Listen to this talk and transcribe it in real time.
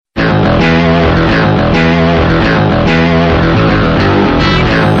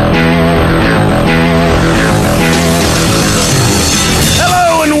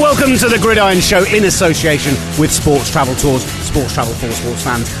Welcome to the Gridiron Show in association with Sports Travel Tours, Sports Travel for sports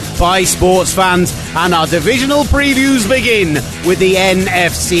fans, by sports fans, and our divisional previews begin with the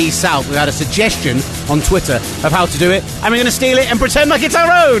NFC South. We had a suggestion on Twitter of how to do it, and we're going to steal it and pretend like it's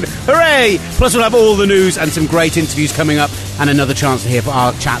our own. Hooray! Plus we'll have all the news and some great interviews coming up, and another chance to hear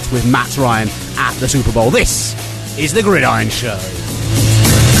our chats with Matt Ryan at the Super Bowl. This is the Gridiron Show.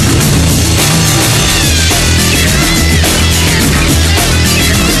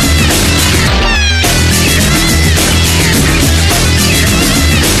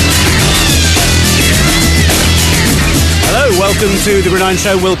 Welcome to the Gridiron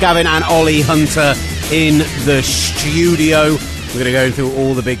Show. Will Gavin and Ollie Hunter in the studio. We're going to go through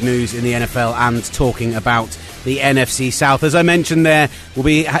all the big news in the NFL and talking about the NFC South. As I mentioned there, we'll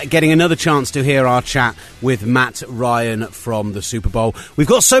be getting another chance to hear our chat with Matt Ryan from the Super Bowl. We've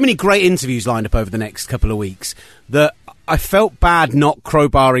got so many great interviews lined up over the next couple of weeks that I felt bad not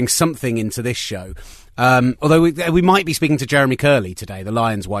crowbarring something into this show. Although we might be speaking to Jeremy Curley today, the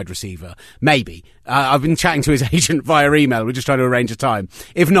Lions wide receiver. Maybe. I've been chatting to his agent via email. We're just trying to arrange a time.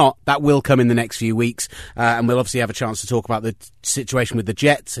 If not, that will come in the next few weeks. And we'll obviously have a chance to talk about the situation with the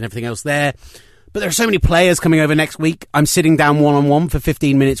Jets and everything else there. But there are so many players coming over next week. I'm sitting down one-on-one for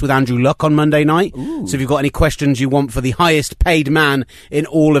 15 minutes with Andrew Luck on Monday night. Ooh. So if you've got any questions you want for the highest paid man in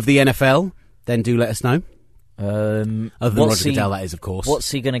all of the NFL, then do let us know. Other than Roger Goodell, that is, of course.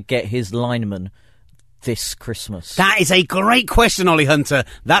 What's he going to get his lineman this Christmas? That is a great question, Ollie Hunter.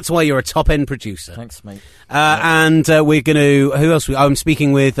 That's why you're a top-end producer. Thanks, mate. And we're going to... Who else? I'm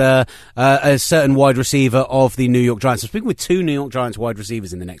speaking with a certain wide receiver of the New York Giants. I'm speaking with two New York Giants wide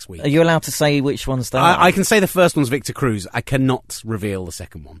receivers in the next week. Are you allowed to say which ones they are? I can say the first one's Victor Cruz. I cannot reveal the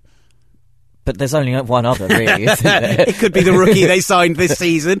second one. But there's only one other, really, isn't there? It could be the rookie they signed this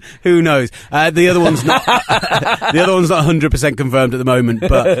season. Who knows? The other one's not. The other one's not 100% confirmed at the moment.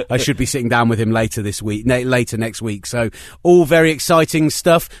 But I should be sitting down with him later this week, later next week. So all very exciting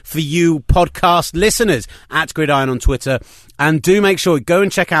stuff for you podcast listeners at Gridiron on Twitter. And do make sure go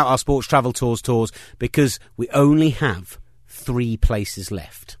and check out our Sports Travel tours because we only have 3 places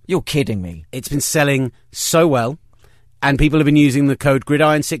left. You're kidding me. It's been selling so well. And people have been using the code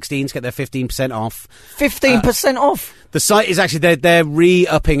Gridiron16 to get their 15% off. 15% off? The site is actually, they're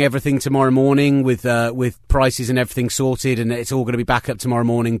re-upping everything tomorrow morning with prices and everything sorted, and it's all going to be back up tomorrow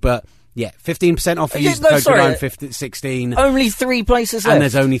morning. But, yeah, 15% off. Use the code Gridiron16. Only 3 places left? And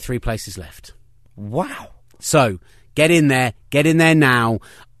there's only 3 places left. Wow. So, get in there now.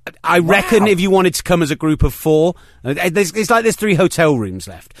 I reckon if you wanted to come as a group of 4, it's like there's 3 hotel rooms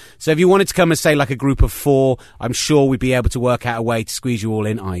left. So if you wanted to come as, say, like a group of 4, I'm sure we'd be able to work out a way to squeeze you all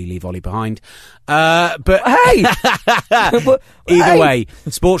in, i.e. leave Ollie behind. But hey! Either way,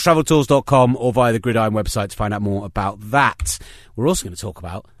 sportstraveltours.com or via the Gridiron website to find out more about that. We're also going to talk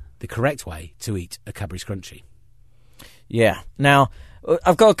about the correct way to eat a Cadbury's Crunchy. Yeah. Now,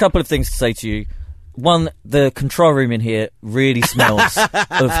 I've got a couple of things to say to you. One, the control room in here really smells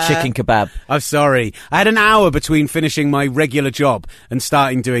of chicken kebab. I'm sorry. I had an hour between finishing my regular job and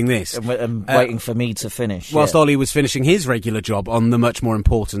starting doing this. And waiting for me to finish. Whilst Ollie was finishing his regular job on the much more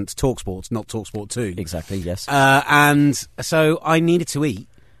important TalkSport, not TalkSport 2. Exactly, yes. And so I needed to eat,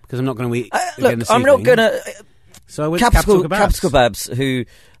 because I'm not going to eat again this I'm evening. not going to... So I went to Capital Kebabs, who...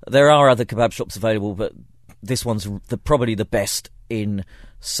 There are other kebab shops available, but this one's probably the best in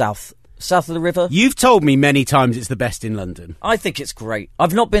South of the river. You've told me many times it's the best in London. I think it's great.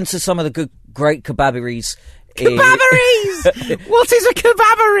 I've not been to some of the great kebaberies. What is a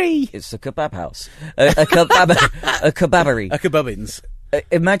kebabery? It's a kebab house. A kebabery. A kebabbins.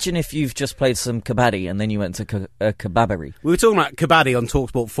 Imagine if you've just played some kabaddi and then you went to a kebabery. We were talking about kabaddi on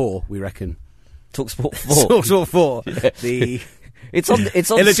TalkSport 4, we reckon. TalkSport 4. TalkSport 4. Yeah. The it's on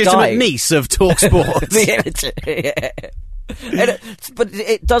illegitimate Sky. Niece of TalkSport. Yeah. But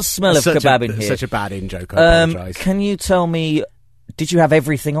it does smell of kebab in here. Such a bad in-joke, I apologise. Can you tell me, did you have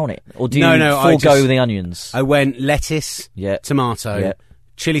everything on it? Or do you forego the onions? I went lettuce, tomato,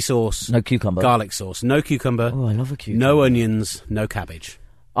 chilli sauce, no cucumber, garlic sauce, no cucumber. Oh, I love a cucumber. No onions, no cabbage.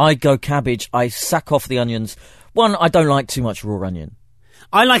 I go cabbage. I sack off the onions. One, I don't like too much raw onion.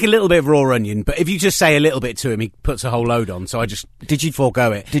 I like a little bit of raw onion, but if you just say a little bit to him, he puts a whole load on, so I just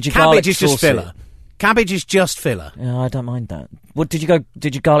forego it. Did you cabbage is just filler? Cabbage is just filler. Yeah, I don't mind that. What did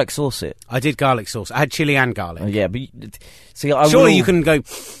you garlic sauce it? I did garlic sauce. I had chili and garlic. Oh, yeah, but see, surely you can go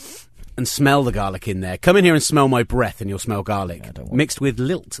and smell the garlic in there. Come in here and smell my breath, and you'll smell garlic mixed with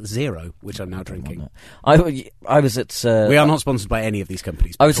Lilt Zero, which I'm now drinking. I was at. We are not sponsored by any of these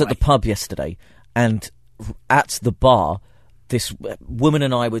companies. I was at the pub yesterday, and at the bar, this woman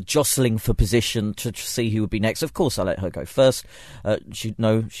and I were jostling for position to see who would be next. Of course, I let her go first. She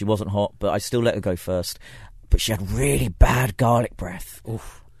wasn't hot, but I still let her go first. But she had really bad garlic breath.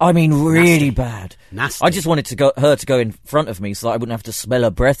 Oof. I mean, really Nasty. bad. Nasty. I just wanted her to go in front of me so that I wouldn't have to smell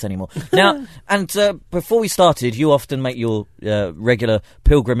her breath anymore. Now, and before we started, you often make your regular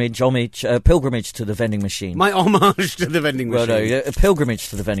pilgrimage to the vending machine. My homage to the vending machine. Well, no, a pilgrimage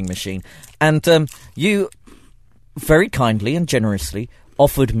to the vending machine. And you very kindly and generously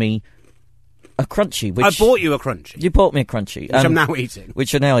offered me a Crunchie. Which I bought you a Crunchie. You bought me a Crunchie. Which I'm now eating.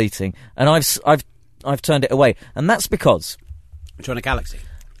 Which you're now eating. And I've turned it away. And that's because... Do you want a Galaxy?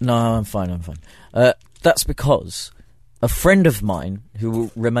 No, I'm fine. That's because a friend of mine, who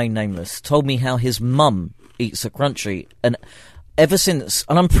will remain nameless, told me how his mum eats a Crunchie, and ever since,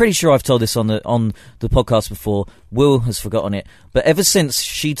 and I'm pretty sure I've told this on the podcast before, Will has forgotten it, but ever since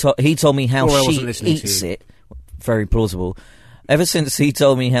he told me how she eats it, very plausible, ever since he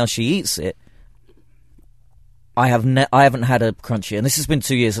told me how she eats it, I haven't had a Crunchie, and this has been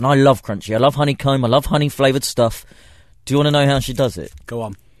 2 years, and I love Crunchie. I love honeycomb, I love honey-flavoured stuff. Do you want to know how she does it? Go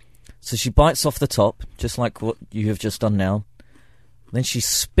on. So she bites off the top, just like what you have just done now. Then she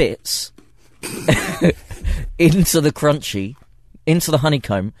spits into the Crunchie, into the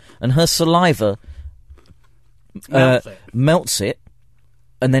honeycomb, and her saliva melts it,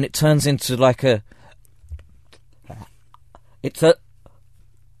 and then it turns into like a... It's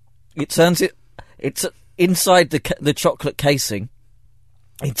inside the chocolate casing.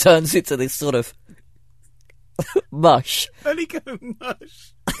 It turns into this sort of mush. Honeycomb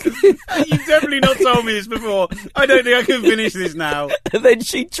mush. You've definitely not told me this before. I don't think I can finish this now. And then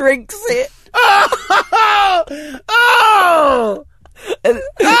she drinks it. Oh! Oh!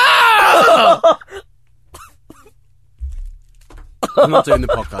 Oh! I'm not doing the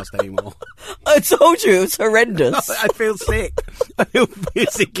podcast anymore. I told you it was horrendous. I feel sick. I feel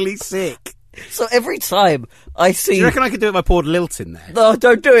physically sick. So every time I see... Do you reckon I could do it if I poured Lilt in there? No,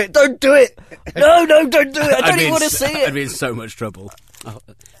 don't do it. Don't do it. No, don't do it. I don't even want to see it. I'd be in so much trouble. Oh,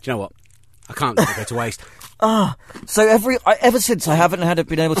 do you know what? I can't let it go to waste. So ever since I haven't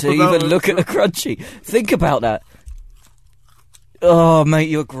been able to even look at a Crunchie. Think about that. Oh, mate,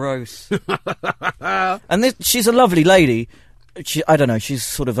 you're gross. And she's a lovely lady. I don't know, she's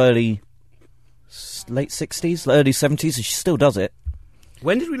sort of late 60s, early 70s, and she still does it.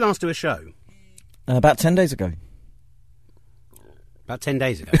 When did we last do a show? About 10 days ago. About 10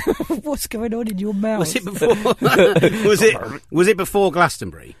 days ago. What's going on in your mouth? Was it before? was it before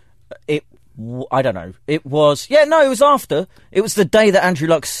Glastonbury? I don't know. It was. Yeah, no, it was after. It was the day that Andrew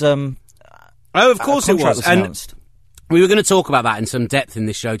Luck's. Oh, of course it was. And announced. We were going to talk about that in some depth in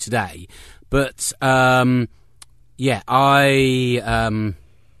this show today, but yeah, I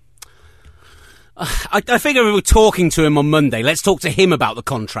figure we were talking to him on Monday. Let's talk to him about the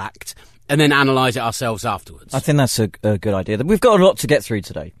contract and then analyse it ourselves afterwards. I think that's a good idea. We've got a lot to get through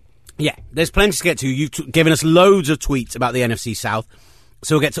today. Yeah, there's plenty to get to. You've given us loads of tweets about the NFC South,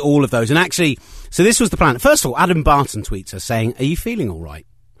 so we'll get to all of those. And actually, so this was the plan. First of all, Adam Barton tweets us saying, "Are you feeling all right?"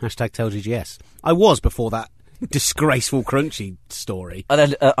 Hashtag tell TGS. I was before that disgraceful Crunchie story.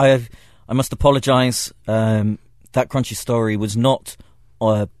 I must apologise. That Crunchie story was not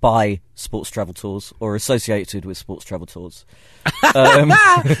by Sports Travel Tours or associated with Sports Travel Tours.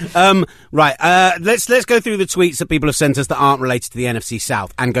 Right. Let's go through the tweets that people have sent us that aren't related to the NFC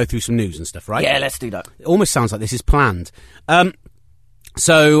South and go through some news and stuff, right? Yeah, let's do that. It almost sounds like this is planned.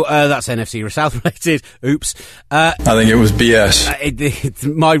 So that's NFC South related. Oops. I think it was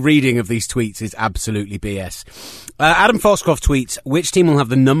BS. My reading of these tweets is absolutely BS. Adam Foxcroft tweets, which team will have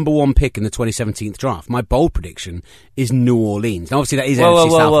the number one pick in the 2017 draft? My bold prediction is New Orleans. Now, obviously, that is NFC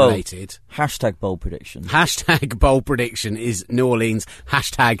South related. Hashtag bold prediction. Hashtag bold prediction is New Orleans.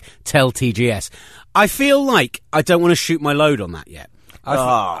 Hashtag tell TGS. I feel like I don't want to shoot my load on that yet.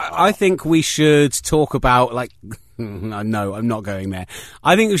 I think we should talk about, like... No, I'm not going there.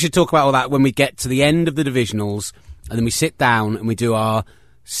 I think we should talk about all that when we get to the end of the divisionals, and then we sit down and we do our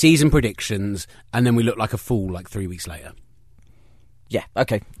season predictions, and then we look like a fool like 3 weeks later. Yeah,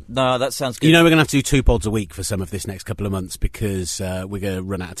 okay. No, that sounds good. You know we're going to have to do 2 pods a week for some of this next couple of months because we're going to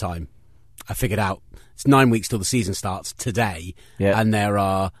run out of time. I figured out it's 9 weeks till the season starts today, and there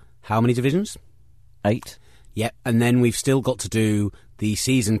are how many divisions? 8. Yep, and then we've still got to do the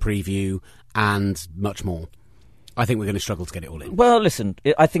season preview and much more. I think we're going to struggle to get it all in. Well, listen,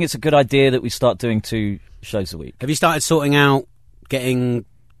 I think it's a good idea that we start doing 2 shows a week. Have you started sorting out getting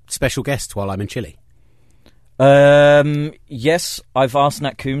special guests while I'm in Chile? Yes, I've asked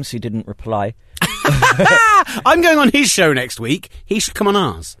Nat Coombs, he didn't reply. I'm going on his show next week. He should come on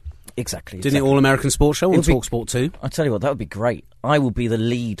ours. Exactly. Doing the All-American Sports Show on TalkSport 2. I tell you what, that would be great. I will be the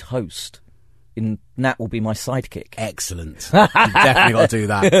lead host. Nat will be my sidekick. Excellent. You've definitely got to do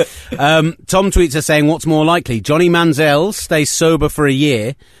that. Tom tweets us saying, what's more likely, Johnny Manziel stays sober for a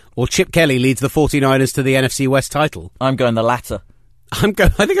year, or Chip Kelly leads the 49ers to the NFC West title? I'm going the latter. I think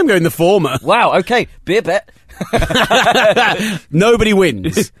I'm going the former. Wow, okay. Beer bet. Nobody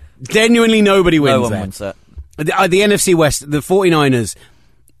wins. Genuinely nobody wins. No one wins that. The NFC West, the 49ers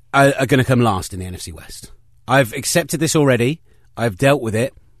are going to come last in the NFC West. I've accepted this already. I've dealt with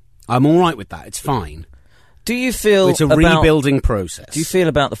it. I'm all right with that. It's fine. Do you feel it's a rebuilding process? Do you feel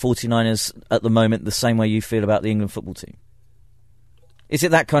about the 49ers at the moment the same way you feel about the England football team? Is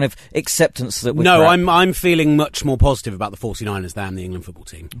it that kind of acceptance that we're... No, I'm feeling much more positive about the 49ers than the England football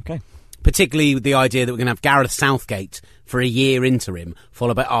team. Okay. Particularly with the idea that we're going to have Gareth Southgate for a year interim,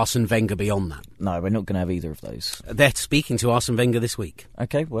 followed by Arsene Wenger beyond that. No, we're not going to have either of those. They're speaking to Arsene Wenger this week.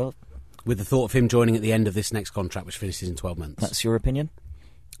 Okay, well... With the thought of him joining at the end of this next contract, which finishes in 12 months. That's your opinion?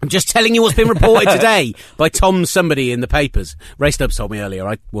 I'm just telling you what's been reported today by Tom somebody in the papers. Ray Stubbs told me earlier.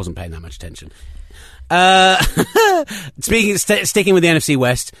 I wasn't paying that much attention. Sticking with the NFC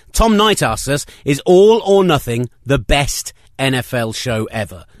West, Tom Knight asks us, is All or Nothing the best NFL show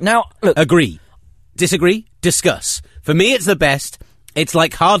ever? Now, look... Agree. Disagree? Discuss. For me, it's the best. It's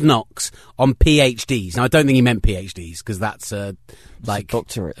like Hard Knocks on PhDs. Now, I don't think he meant PhDs, because that's like... a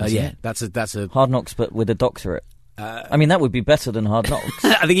doctorate, yeah, it? that's a... Hard Knocks, but with a doctorate. I mean, that would be better than Hard Knocks.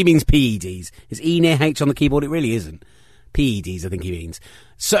 I think he means PEDs. Is E near H on the keyboard? It really isn't. PEDs, I think he means.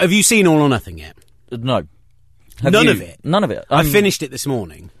 So, have you seen All or Nothing yet? No. None of it? None of it. I finished it this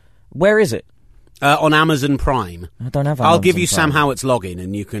morning. Where is it? On Amazon Prime. I don't have Amazon I'll give you Prime. Sam Howitt's login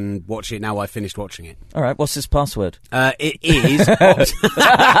and you can watch it now I've finished watching it. All right, what's his password? It is...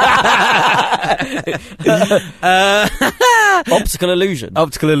 Optical Illusion.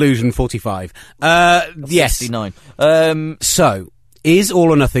 Optical Illusion 45. Yes. 69. So, is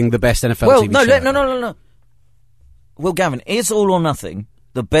All or Nothing the best NFL TV show? No. Well, Gavin, is All or Nothing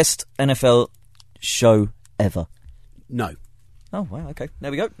the best NFL show ever? No. Oh, wow, okay.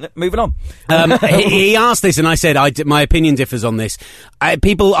 There we go. Moving on. He asked this, and I said, my opinion differs on this.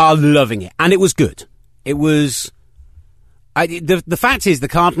 People are loving it, and it was good. It was... the fact is, the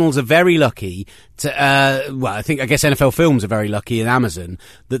Cardinals are very lucky to... I guess NFL Films are very lucky, and Amazon,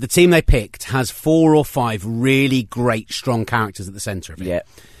 that the team they picked has 4 or 5 really great, strong characters at the centre of it.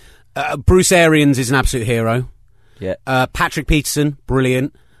 Yeah. Bruce Arians is an absolute hero. Yeah. Patrick Peterson,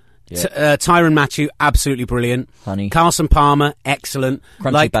 brilliant. Yeah. Tyrann Mathieu, absolutely brilliant. Honey. Carson Palmer, excellent.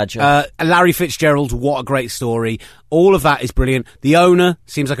 Crunchy Badger. Larry Fitzgerald, what a great story. All of that is brilliant. The owner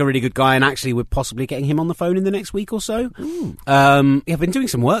seems like a really good guy, and actually we're possibly getting him on the phone in the next week or so. I've been doing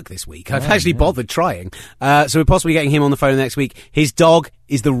some work this week. I've actually bothered trying. So we're possibly getting him on the phone next week. His dog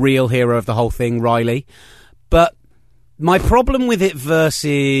is the real hero of the whole thing, Riley. But my problem with it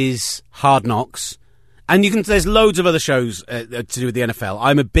versus Hard Knocks... And there's loads of other shows to do with the NFL.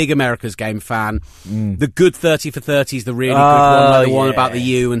 I'm a big America's Game fan. The Good 30 for 30 is the really good one, like the one about the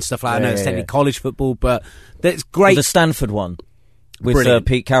U and stuff like that. I know it's technically college football, but it's great. The Stanford one with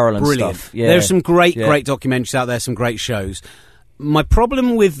Pete Carroll and stuff. Yeah. There's some great documentaries out there, some great shows. My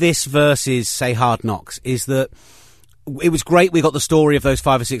problem with this versus, say, Hard Knocks is that it was great. We got the story of those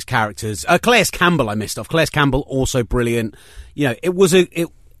 5 or 6 characters. Calais Campbell I missed off. Calais Campbell, also brilliant. You know, it was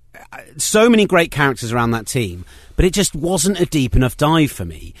so many great characters around that team, but it just wasn't a deep enough dive for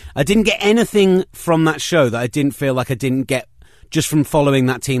me. I didn't get anything from that show that I didn't feel like I didn't get just from following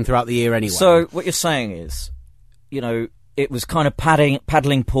that team throughout the year anyway. So what you're saying is, it was kind of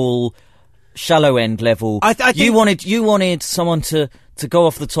paddling pool, shallow end level. I think you wanted someone to go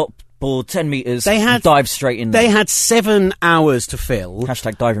off the top board 10 metres, dive straight in there. They had 7 hours to fill.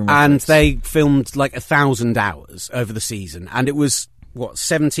 Hashtag diving reference. And they filmed like 1,000 hours over the season, and it was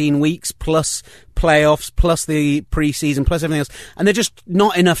 17 weeks plus playoffs plus the pre-season plus everything else, and they're just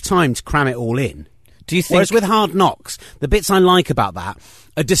not enough time to cram it all in. Do you think? Whereas with Hard Knocks, the bits I like about that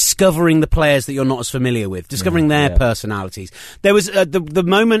are discovering the players that you're not as familiar with, discovering their personalities. There was the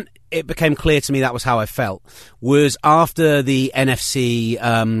moment it became clear to me that was how I felt was after the NFC,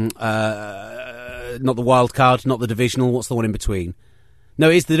 not the wild card, not the divisional. What's the one in between? No,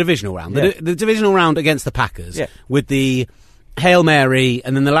 it's the divisional round. Yeah. The divisional round against the Packers with the Hail Mary,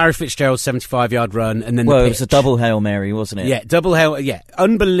 and then the Larry Fitzgerald 75-yard run, and then the pitch. It was a double Hail Mary, wasn't it? Yeah, double Hail,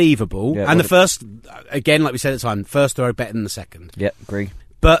 unbelievable. Yeah, and the first, again, like we said at the time, first throw better than the second. Yeah, agree.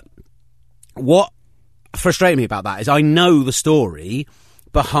 But what frustrated me about that is I know the story,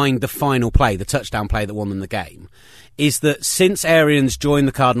 behind the final play, the touchdown play that won them the game, is that since Arians joined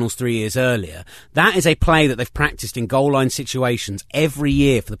the Cardinals 3 years earlier, that is a play that they've practiced in goal line situations every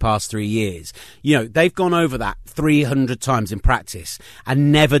year for the past 3 years. You know, they've gone over that 300 times in practice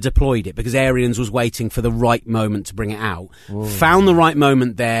and never deployed it because Arians was waiting for the right moment to bring it out. Whoa. Found the right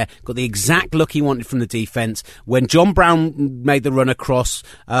moment there, got the exact look he wanted from the defence. When John Brown made the run across,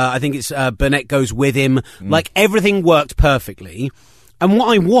 I think it's Burnett goes with him. Like, everything worked perfectly. And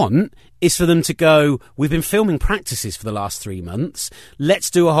what I want is for them to go, we've been filming practices for the last 3 months. Let's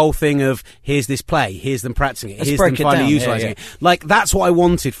do a whole thing of, here's this play, here's them practicing it, here's them finally utilising it. Like, that's what I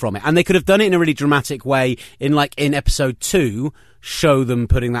wanted from it. And they could have done it in a really dramatic way in episode 2, show them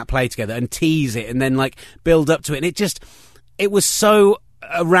putting that play together and tease it and then, build up to it. And it was so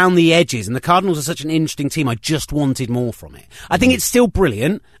around the edges, and the Cardinals are such an interesting team. I just wanted more from it. I think it's still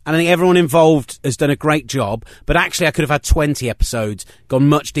brilliant, and I think everyone involved has done a great job, but actually I could have had 20 episodes, gone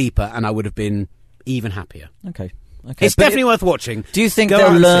much deeper, and I would have been even happier. Okay. It's definitely worth watching. Do you think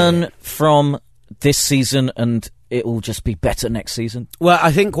they'll learn from this season and it will just be better next season? Well,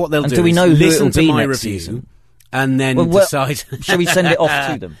 I think what they'll do we know is who listen to my next review season? And then decide. Shall we send it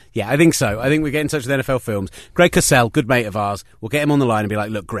off to them? Yeah, I think so. I think we get in touch with NFL Films. Greg Cassell, good mate of ours. We'll get him on the line and be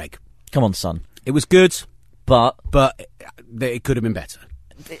like, look, Greg. Come on, son. It was good, but it could have been better.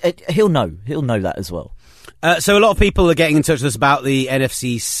 He'll know. He'll know that as well. So a lot of people are getting in touch with us about the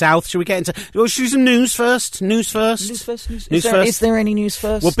NFC South. Should we get into... Well, should we do some news first? News first? Is there any news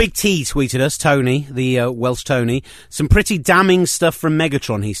first? Well, Big T tweeted us, Tony, the Welsh Tony, some pretty damning stuff from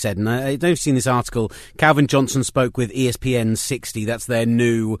Megatron, he said. And I don't know if you've seen this article. Calvin Johnson spoke with ESPN 60. That's their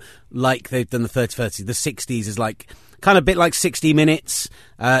new, they've done the 30-30. The 60s is kind of a bit like 60 Minutes,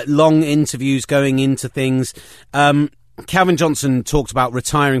 long interviews going into things. Calvin Johnson talked about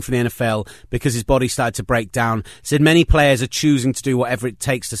retiring from the NFL because his body started to break down. Said many players are choosing to do whatever it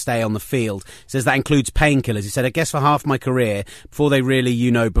takes to stay on the field. Says that includes painkillers. He said, I guess for half my career, before they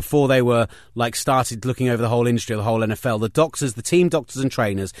were started looking over the whole industry, the whole NFL, the doctors, the team doctors and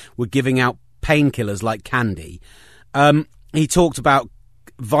trainers were giving out painkillers like candy. He talked about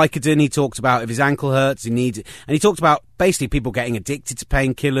Vicodin. He talked about if his ankle hurts, he needs it. And he talked about basically people getting addicted to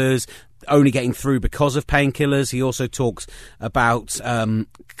painkillers, only getting through because of painkillers. He also talks about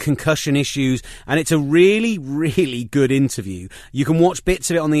concussion issues, and it's a really, really good interview. You can watch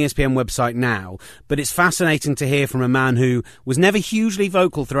bits of it on the ESPN website now, but it's fascinating to hear from a man who was never hugely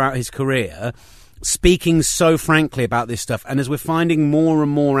vocal throughout his career, speaking so frankly about this stuff. And as we're finding more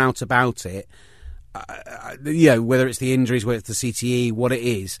and more out about it, whether it's the injuries, whether it's the CTE, what it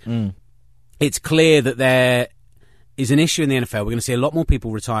is, it's clear that there is an issue in the NFL. We're going to see a lot more people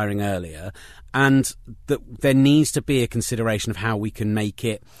retiring earlier, and that there needs to be a consideration of how we can make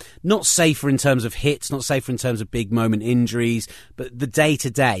it not safer in terms of hits, not safer in terms of big moment injuries, but the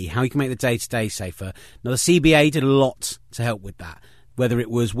day-to-day, how you can make the day-to-day safer. Now, the CBA did a lot to help with that, whether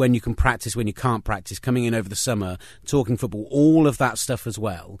it was when you can practice, when you can't practice, coming in over the summer, talking football, all of that stuff as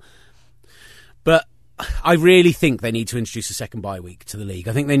well. But I really think they need to introduce a second bye week to the league.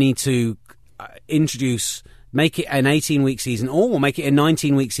 I think they need to make it an 18-week season, or make it a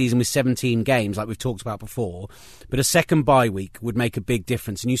 19-week season with 17 games like we've talked about before. But a second bye week would make a big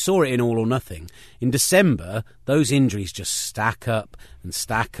difference. And you saw it in All or Nothing. In December, those injuries just stack up, and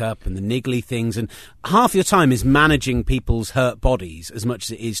the niggly things. And half your time is managing people's hurt bodies as much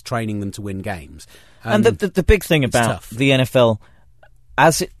as it is training them to win games. And the big thing about the NFL,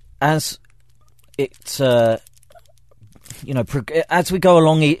 as we go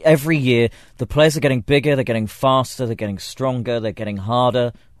along every year, the players are getting bigger, they're getting faster, they're getting stronger, they're getting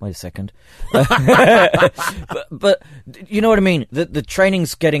harder. Wait a second. but you know what I mean? The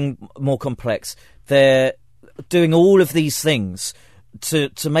training's getting more complex. They're doing all of these things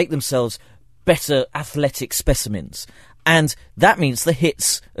to make themselves better athletic specimens. And that means the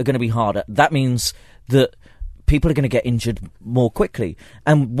hits are going to be harder. That means that people are going to get injured more quickly.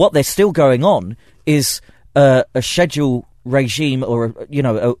 And what they're still going on is a schedule regime, or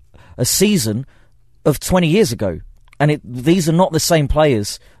a season of 20 years ago, and these are not the same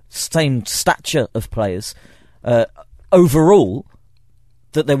players, same stature of players overall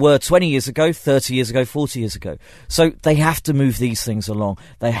that there were 20 years ago, 30 years ago, 40 years ago. So they have to move these things along.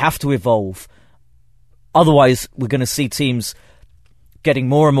 They have to evolve. Otherwise, we're going to see teams getting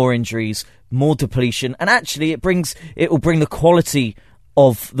more and more injuries, more depletion, and actually it will bring the quality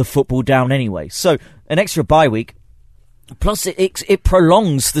of the football down anyway. So an extra bye week, plus it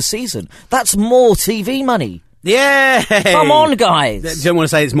prolongs the season. That's more TV money. Yeah, come on, guys. Don't want to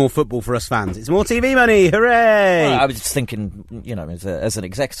say it's more football for us fans. It's more TV money. Hooray! Well, I was just thinking, as an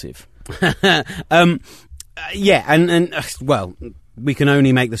executive. Yeah, and We can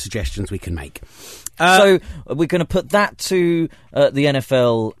only make the suggestions we can make. So we're going to put that to the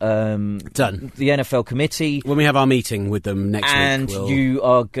NFL. Done. The NFL committee. When we have our meeting with them next week. And you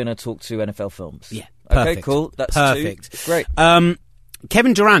are going to talk to NFL Films. Yeah. Okay, Perfect. cool. That's perfect. 2. Great.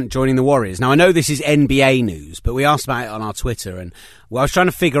 Kevin Durant joining the Warriors. Now, I know this is NBA news, but we asked about it on our Twitter, and I was trying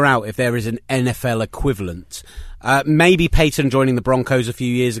to figure out if there is an NFL equivalent. Maybe Peyton joining the Broncos a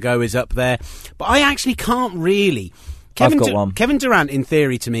few years ago is up there, but I actually can't really. I've got one. Kevin Durant, in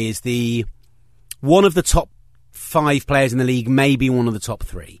theory, to me, is one of the top 5 players in the league, maybe one of the top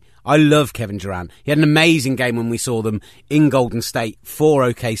 3. I love Kevin Durant. He had an amazing game when we saw them in Golden State for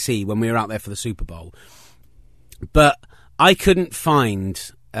OKC when we were out there for the Super Bowl. But I couldn't find...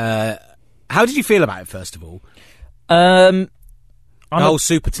 how did you feel about it, first of all? The whole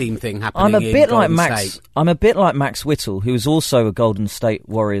super team thing happening I'm a in bit Golden like Max. State. I'm a bit like Max Whittle, who is also a Golden State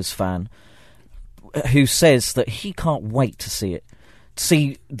Warriors fan, who says that he can't wait to see it.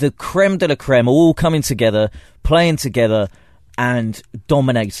 See the creme de la creme all coming together, playing together, and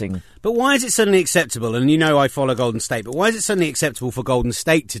dominating. But why is it suddenly acceptable? And you know I follow Golden State, but why is it suddenly acceptable for Golden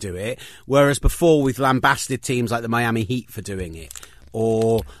State to do it, whereas before we've lambasted teams like the Miami Heat for doing it?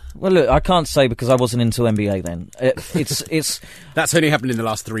 Or... Well, look, I can't say because I wasn't into NBA then. It's That's only happened in the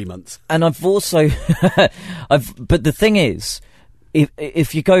last 3 months. And I've also... But the thing is,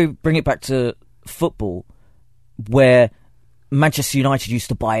 if you bring it back to football, where Manchester United used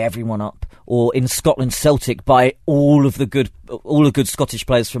to buy everyone up, or in Scotland Celtic buy all the good Scottish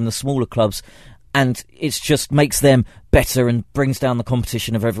players from the smaller clubs, and it just makes them better and brings down the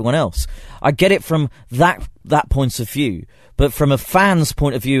competition of everyone else. I get it from that point of view, but from a fan's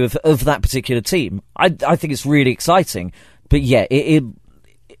point of view of that particular team, I think it's really exciting. But yeah, it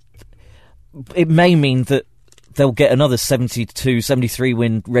may mean that they'll get another 72, 73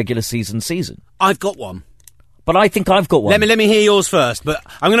 win regular season. I've got one. But I think I've got one. Let me hear yours first, but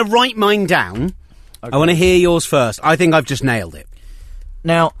I'm going to write mine down. Okay. I want to hear yours first. I think I've just nailed it.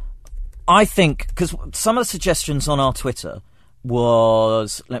 Now, I think, because some of the suggestions on our Twitter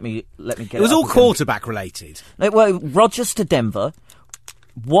was... Let me get it. It was all quarterback related. Well, Rodgers to Denver,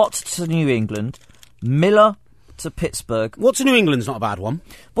 Watt to New England, Miller to Pittsburgh. Watt to New England's not a bad one.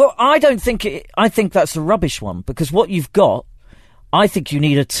 Well, I don't think I think that's a rubbish one, because what you've got, I think you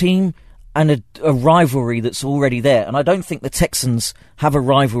need a team and a rivalry that's already there. And I don't think the Texans have a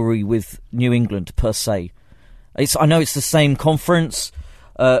rivalry with New England, per se. I know it's the same conference.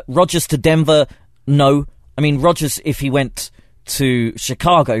 Rodgers to Denver, no. I mean, Rodgers, if he went to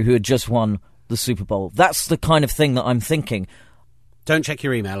Chicago, who had just won the Super Bowl, that's the kind of thing that I'm thinking. Don't check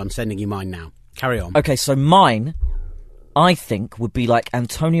your email. I'm sending you mine now. Carry on. Okay, so mine, I think, would be like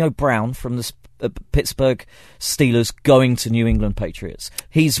Antonio Brown from the Pittsburgh Steelers going to New England Patriots.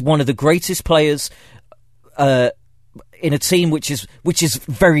 He's one of the greatest players in a team which is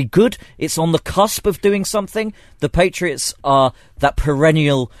very good. It's on the cusp of doing something. The Patriots are that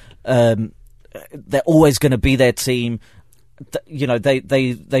perennial. They're always going to be their team. You know,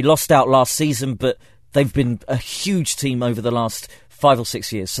 they lost out last season, but they've been a huge team over the last 5 or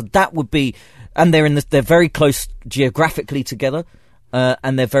 6 years. So that would be, and they're very close geographically together,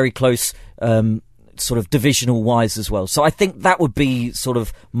 and they're very close sort of divisional wise as well. So I think that would be sort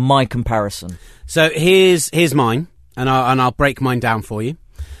of my comparison. So here's mine, and I'll break mine down for you.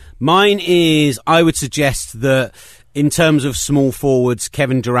 Mine is, I would suggest that in terms of small forwards,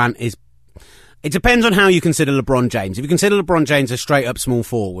 Kevin Durant is. It depends on how you consider LeBron James. If you consider LeBron James a straight-up small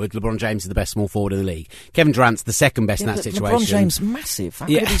forward, LeBron James is the best small forward in the league. Kevin Durant's the second best in that situation. LeBron James massive. How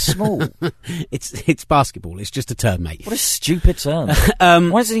can he be small? It's basketball. It's just a term, mate. What a stupid term.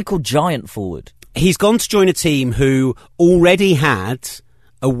 Why isn't he called giant forward? He's gone to join a team who already had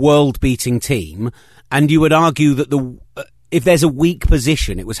a world-beating team, and you would argue that if there's a weak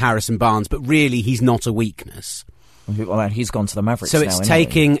position, it was Harrison Barnes, but really he's not a weakness. Well, he's gone to the Mavericks now. So it's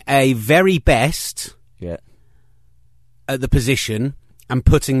taking a very best at the position and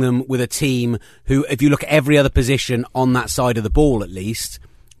putting them with a team who, if you look at every other position on that side of the ball at least,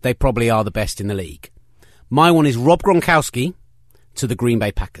 they probably are the best in the league. My one is Rob Gronkowski to the Green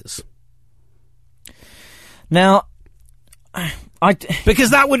Bay Packers. Now,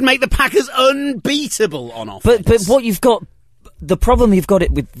 because that would make the Packers unbeatable on offense. But what you've got... The problem you've got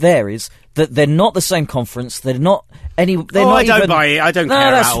it with there is that they're not the same conference. They're not any. They're not I don't even, buy it. I don't care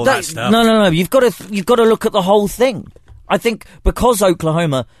about all that stuff. No. You've got to look at the whole thing. I think because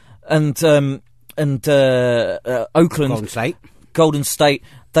Oklahoma and Oakland, Golden State,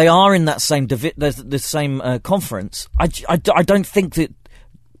 they are in that same the same conference. I don't think that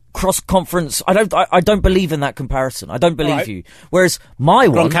cross conference. I don't believe in that comparison. I don't believe you. Whereas my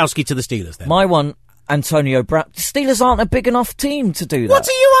one, Gronkowski to the Steelers. Then my one. Antonio Brown. The Steelers aren't a big enough team to do that. What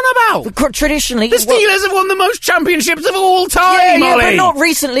are you on about? Traditionally... The Steelers have won the most championships of all time, Ollie! Yeah, but not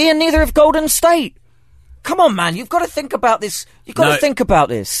recently, and neither have Golden State. Come on, man, you've got to think about this. You've got to think about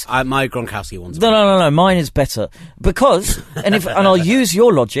this. My Gronkowski one's No, mine is better. Because, and I'll use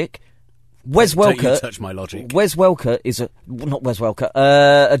your logic, Wes Welker... Don't you touch my logic. Wes Welker is not Wes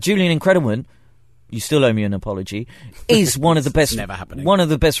Welker, Julian Edelman, you still owe me an apology, is one of the best... never happening. One of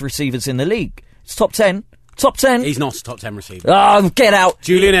the best receivers in the league. It's top 10. Top 10. He's not a top 10 receiver. Oh, get out.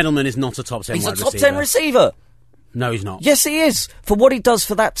 Julian Edelman is not a top 10 wide receiver. He's a top 10 receiver. No, he's not. Yes, he is. For what he does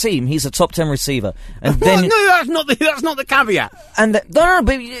for that team, he's a top 10 receiver. And then no, that's not the caveat. And no,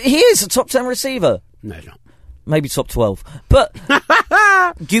 but he is a top 10 receiver. No, he's not. Maybe top 12. But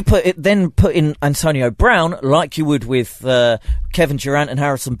you put in Antonio Brown like you would with Kevin Durant and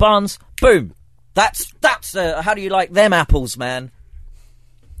Harrison Barnes. Boom. That's how do you like them apples, man?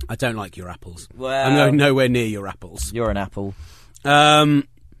 I don't like your apples. Well, I'm going nowhere near your apples. You're an apple.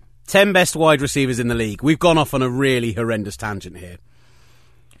 10 best wide receivers in the league. We've gone off on a really horrendous tangent here.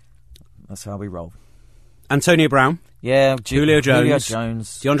 That's how we roll. Antonio Brown. Yeah. Julio Jones.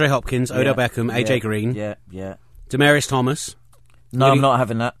 DeAndre Hopkins. Odell Beckham. AJ Green. Yeah. Demarius Thomas. No, I'm not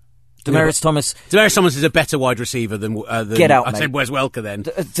having that. Demarius Thomas is a better wide receiver than get out, I mate. said Wes Welker then.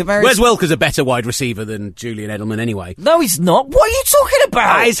 Wes Welker's a better wide receiver than Julian Edelman anyway. No, he's not. What are you talking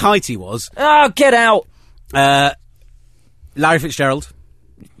about? At his height he was. Oh, get out. Larry Fitzgerald.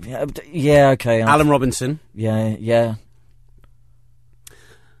 Yeah, okay. Allen Robinson. Yeah.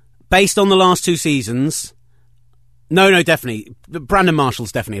 Based on the last 2 seasons... No, definitely. Brandon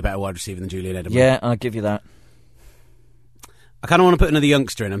Marshall's definitely a better wide receiver than Julian Edelman. Yeah, I'll give you that. I kind of want to put another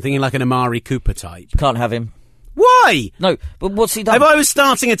youngster in. I'm thinking like an Amari Cooper type. Can't have him. Why? No, but what's he done? If I was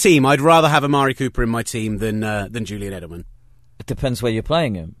starting a team, I'd rather have Amari Cooper in my team than Julian Edelman. It depends where you're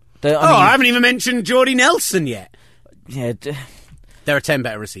playing him. I haven't even mentioned Jordy Nelson yet. Yeah. There are 10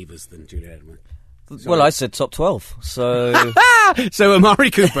 better receivers than Julian Edelman. Sorry. Well, I said top 12, so... So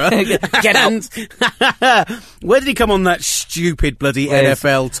Amari Cooper... Get out! Where did he come on that stupid bloody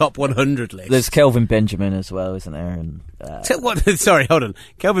NFL top 100 list? There's Kelvin Benjamin as well, isn't there? And Sorry, hold on.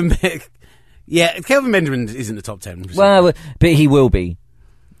 Kelvin Benjamin isn't the top 10. Well, but he will be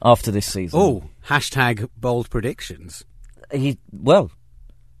after this season. Oh, #bold predictions. Yeah.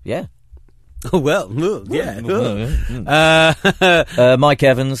 Oh, well, yeah. Mike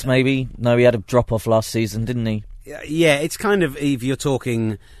Evans, maybe. No, he had a drop-off last season, didn't he? Yeah, it's kind of, if you're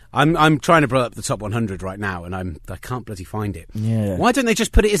talking... I'm trying to pull up the top 100 right now, and I can't bloody find it. Yeah. Why don't they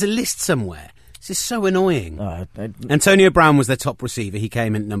just put it as a list somewhere? This is so annoying. Antonio Brown was their top receiver. He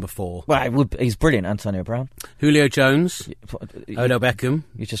came in at number 4. Well, he's brilliant, Antonio Brown. Julio Jones. Odell Beckham.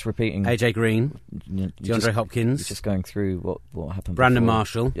 You're just repeating. AJ Green. DeAndre Hopkins. You're just going through what happened Brandon before.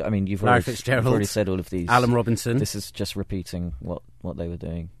 Marshall. I mean, you've Larry Fitzgerald. already said all of these. Allen Robinson. This is just repeating what they were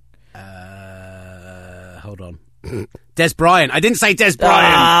doing. Hold on. Des Bryant. I didn't say Des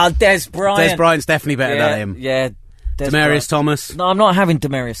Bryant. Des Bryant. Des Bryant's definitely better than him. Yeah. Demarius Thomas. No, I'm not having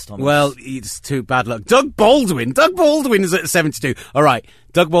Demarius Thomas. Well, it's too bad luck. Doug Baldwin is at 72. All right,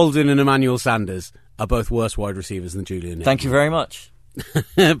 Doug Baldwin and Emmanuel Sanders are both worse wide receivers than Julian. Thank you very much.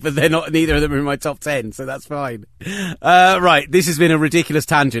 But neither of them are in my top 10, so that's fine. Right, this has been a ridiculous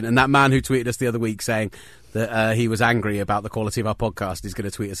tangent, and that man who tweeted us the other week saying that he was angry about the quality of our podcast is going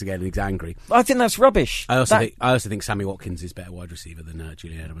to tweet us again and he's angry. I think that's rubbish. I also think Sammy Watkins is better wide receiver than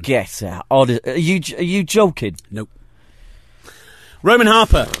Julian Edelman. Get out. Are you joking? Nope. Roman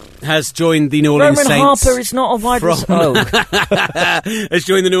Harper has joined the New Orleans Saints. Roman Harper is not a wide receiver. Has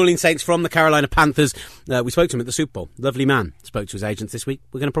joined the New Orleans Saints from the Carolina Panthers. We spoke to him at the Super Bowl. Lovely man. Spoke to his agents this week.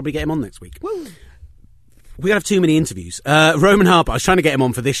 We're going to probably get him on next week. Woo. We're going to have too many interviews. Roman Harper, I was trying to get him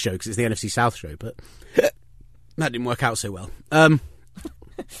on for this show because it's the NFC South show, but that didn't work out so well.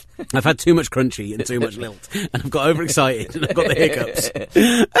 I've had too much crunchy and too much lilt, and I've got overexcited and I've got the hiccups.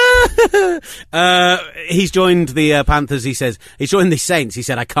 He's joined the Panthers. He says he's joined the Saints. He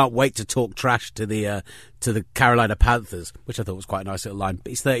said, "I can't wait to talk trash to the Carolina Panthers," which I thought was quite a nice little line. But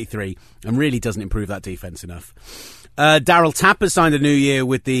he's 33 and really doesn't improve that defense enough. Darryl Tapper signed a new deal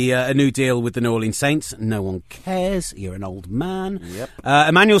with the New Orleans Saints. No one cares. You're an old man. Yep.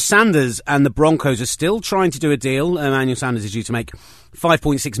 Emmanuel Sanders and the Broncos are still trying to do a deal. Emmanuel Sanders is due to make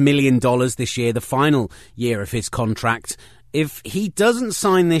 $5.6 million this year, the final year of his contract. If he doesn't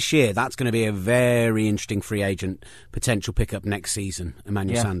sign this year, that's going to be a very interesting free agent potential pickup next season,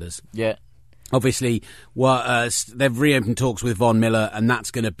 Emmanuel Sanders. Yeah. Obviously, they've reopened talks with Von Miller, and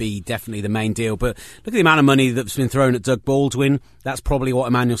that's going to be definitely the main deal. But look at the amount of money that's been thrown at Doug Baldwin. That's probably what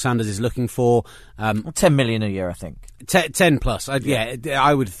Emmanuel Sanders is looking for. 10 million a year, I think. 10 plus.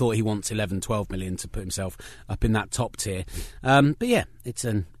 I would have thought he wants 11, 12 million to put himself up in that top tier. But yeah, it's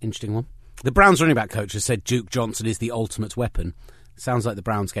an interesting one. The Browns running back coach has said Duke Johnson is the ultimate weapon. Sounds like the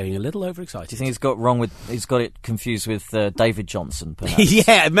Browns getting a little overexcited. Do you think he's got it confused with David Johnson, perhaps?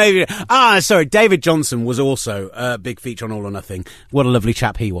 Yeah, maybe. Sorry, David Johnson was also a big feature on All or Nothing. What a lovely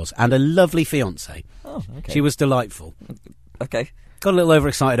chap he was. And a lovely fiancée. Oh, okay. She was delightful. Okay. Got a little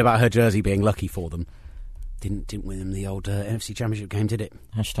overexcited about her jersey being lucky for them. Didn't win them the old NFC Championship game, did it?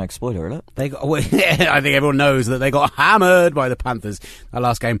 Hashtag spoiler alert. I think everyone knows that they got hammered by the Panthers that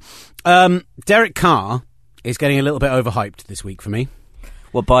last game. Derek Carr is getting a little bit overhyped this week for me.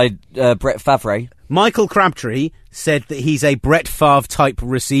 Well, by Brett Favre. Michael Crabtree said that he's a Brett Favre-type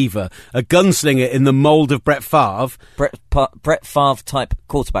receiver, a gunslinger in the mould of Brett Favre. Brett Favre-type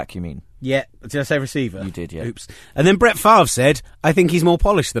quarterback, you mean? Yeah. Did I say receiver? You did, yeah. Oops. And then Brett Favre said, I think he's more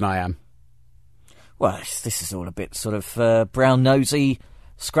polished than I am. Well, this is all a bit sort of brown-nosy,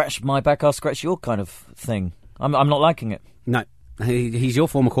 scratch my back, I'll scratch your kind of thing. I'm not liking it. No. He's your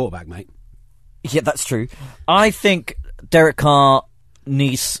former quarterback, mate. Yeah, that's true. I think Derek Carr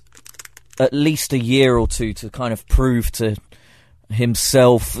needs at least a year or two to kind of prove to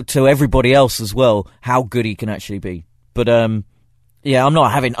himself, to everybody else as well, how good he can actually be. But yeah, I'm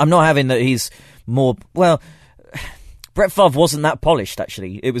not having that he's more. Well, Brett Favre wasn't that polished.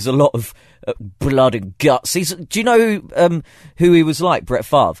 Actually, it was a lot of blood and guts. Do you know who he was like? Brett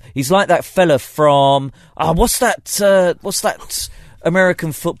Favre. He's like that fella from what's that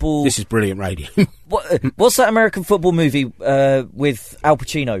American football. This is brilliant radio. What's that American football movie with Al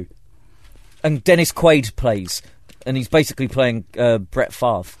Pacino and Dennis Quaid plays, and he's basically playing Brett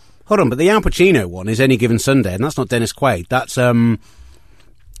Favre. Hold on, but the Al Pacino one is Any Given Sunday, and that's not Dennis Quaid. That's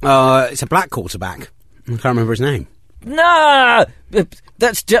it's a black quarterback. I can't remember his name. Nah,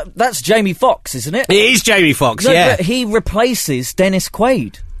 that's Jamie Foxx, isn't it? It is Jamie Foxx. No, yeah, but he replaces Dennis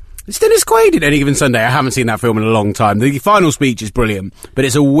Quaid. It's Dennis Quaid in Any Given Sunday. I haven't seen that film in a long time. The final speech is brilliant, but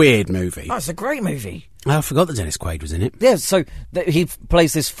it's a weird movie. Oh, it's a great movie. I forgot that Dennis Quaid was in it. Yeah, so he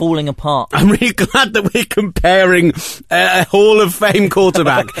plays this falling apart. I'm really glad that we're comparing a Hall of Fame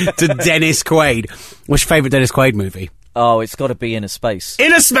quarterback to Dennis Quaid. What's your favourite Dennis Quaid movie? Oh, it's got to be Inner Space.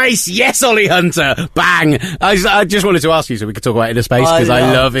 Inner Space, yes, Ollie Hunter. Bang! I just wanted to ask you so we could talk about Inner Space, because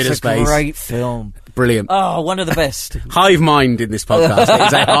I love Inner Space. It's a great film. Brilliant. Oh, one of the best. Hive mind in this podcast.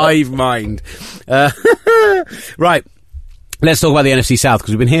 It's a hive mind. Right. Let's talk about the NFC South,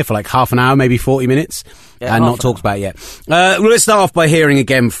 because we've been here for like half an hour, maybe 40 minutes, and not talked about it yet. Let's start off by hearing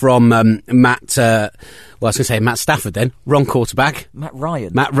again from Matt... I was going to say Matt Stafford then. Wrong quarterback. Matt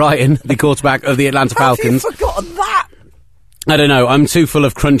Ryan, the quarterback of the Atlanta Falcons. Have you forgotten that? I don't know. I'm too full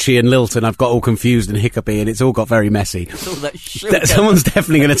of Crunchy and Lilton. I've got all confused and hiccupy, and it's all got very messy. All that sugar. Someone's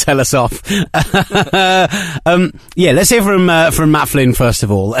definitely going to tell us off. Yeah, let's hear from Matt Flynn first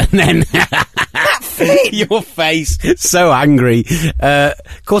of all, and then Matt Flynn. Your face, so angry.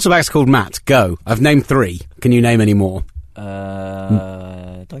 Quarterback's called Matt. Go. I've named 3. Can you name any more?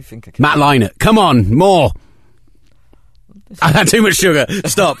 I don't think I can. Matt Leinart. Come on, more. I've had too much sugar.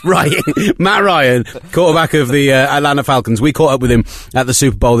 Stop. Right. Matt Ryan, quarterback of the Atlanta Falcons. We caught up with him at the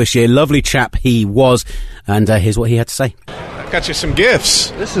Super Bowl this year. Lovely chap he was. And here's what he had to say. Got you some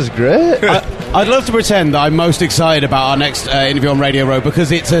gifts. This is great. I'd love to pretend that I'm most excited about our next interview on Radio Row,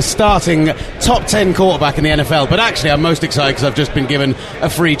 because it's a starting top 10 quarterback in the NFL. But actually, I'm most excited because I've just been given a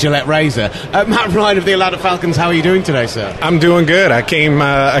free Gillette razor. Matt Ryan of the Atlanta Falcons, how are you doing today, sir? I'm doing good. I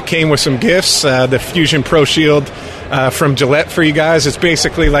came with some gifts. The Fusion Pro Shield from Gillette for you guys. It's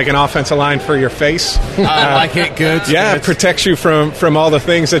basically like an offensive line for your face. I like it. Good. Yeah, good. It protects you from all the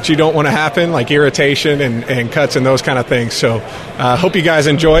things that you don't want to happen, like irritation and cuts and those kind of things. So hope you guys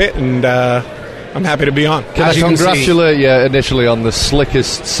enjoy it, and I'm happy to be on. Can I congratulate you initially on the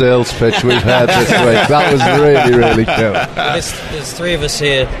slickest sales pitch we've had this week? That was really, really cool. There's 3 of us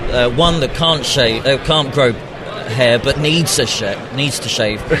here. One that can't grow hair, but needs to shave.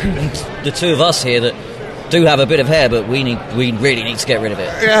 And the 2 of us here that do have a bit of hair, but we really need to get rid of it.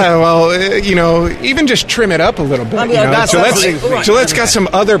 Yeah, well, even just trim it up a little bit. Gillette's got some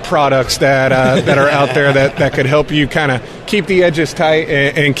other products that are out there that could help you kind of keep the edges tight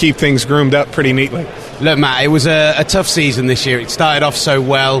and keep things groomed up pretty neatly. Look, Matt, it was a tough season this year. It started off so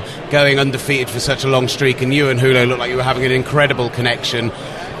well, going undefeated for such a long streak, and you and Julio looked like you were having an incredible connection.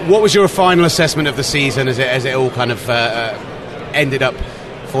 What was your final assessment of the season as it all kind of ended up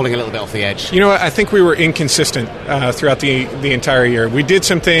falling a little bit off the edge? You know what? I think we were inconsistent throughout the entire year. We did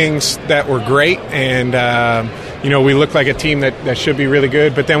some things that were great, and we looked like a team that should be really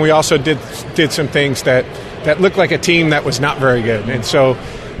good. But then we also did some things that looked like a team that was not very good. And so,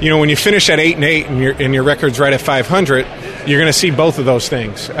 when you finish at 8-8 and your record's right at 500, you're going to see both of those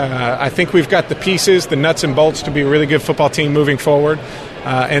things. I think we've got the pieces, the nuts and bolts to be a really good football team moving forward.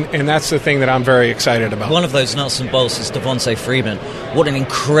 And that's the thing that I'm very excited about. One of those nuts and bolts is Devontae Freeman. What an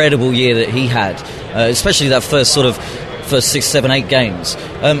incredible year that he had, especially that first 6, 7, 8 games.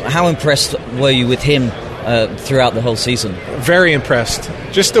 How impressed were you with him throughout the whole season? Very impressed.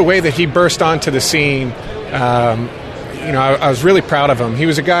 Just the way that he burst onto the scene. I was really proud of him. He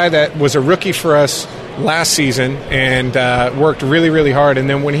was a guy that was a rookie for us last season and worked really, really hard. And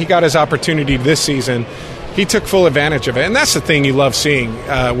then when he got his opportunity this season, he took full advantage of it. And that's the thing you love seeing,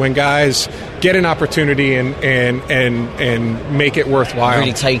 when guys get an opportunity and make it worthwhile.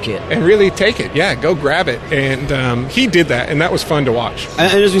 Really take it. And really take it, yeah, go grab it. And he did that, and that was fun to watch.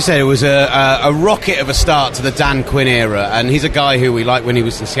 And as we said, it was a rocket of a start to the Dan Quinn era, and he's a guy who we liked when he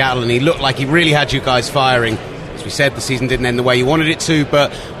was in Seattle, and he looked like he really had you guys firing. As we said, the season didn't end the way you wanted it to,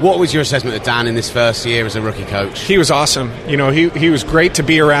 but what was your assessment of Dan in this first year as a rookie coach? He was awesome. He was great to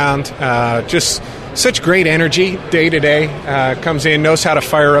be around, just such great energy day to day. Comes in, knows how to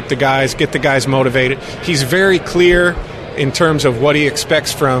fire up the guys, get the guys motivated. He's very clear in terms of what he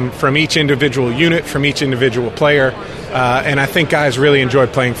expects from each individual unit, from each individual player, and I think guys really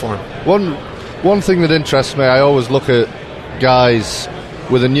enjoyed playing for him. One thing that interests me, I always look at guys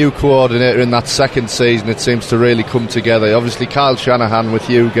with a new coordinator in that second season. It seems to really come together. Obviously Kyle Shanahan with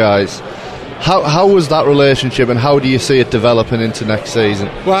you guys. How was that relationship, and how do you see it developing into next season?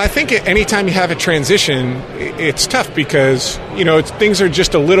 Well, I think anytime you have a transition, it's tough because things are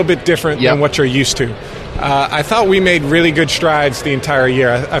just a little bit different than what you're used to. I thought we made really good strides the entire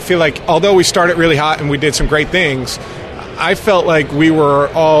year. I feel like although we started really hot and we did some great things, I felt like we were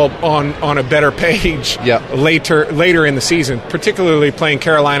all on a better page later in the season, particularly playing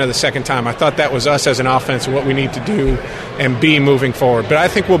Carolina the second time. I thought that was us as an offense and what we need to do and be moving forward. But I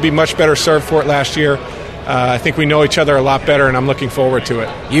think we'll be much better served for it last year. I think we know each other a lot better, and I'm looking forward to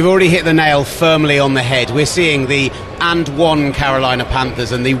it. You've already hit the nail firmly on the head. We're seeing the and one Carolina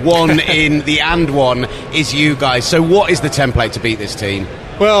Panthers, and the one in the and one is you guys. So what is the template to beat this team?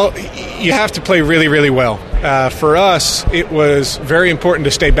 Well, you have to play really, really well. For us, it was very important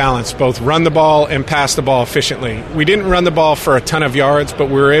to stay balanced, both run the ball and pass the ball efficiently. We didn't run the ball for a ton of yards, but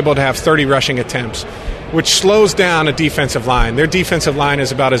we were able to have 30 rushing attempts, which slows down a defensive line. Their defensive line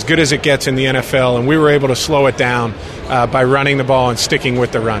is about as good as it gets in the NFL, and we were able to slow it down by running the ball and sticking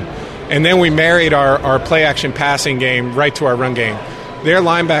with the run. And then we married our play-action passing game right to our run game. Their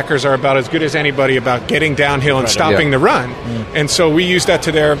linebackers are about as good as anybody about getting downhill and stopping the run. And so we use that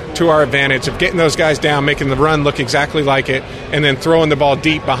to our advantage of getting those guys down, making the run look exactly like it, and then throwing the ball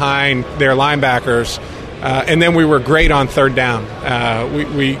deep behind their linebackers. And then we were great on third down.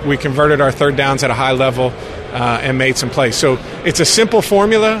 We converted our third downs at a high level and made some plays. So it's a simple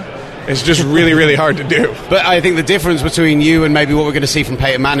formula. It's just really, really hard to do. But I think the difference between you and maybe what we're going to see from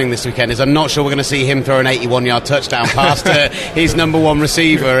Peyton Manning this weekend is I'm not sure we're going to see him throw an 81-yard touchdown pass to his number one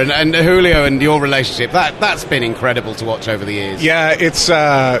receiver. And Julio and your relationship, that's been incredible to watch over the years.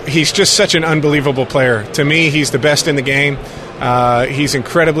 Yeah, he's just such an unbelievable player. To me, he's the best in the game. He's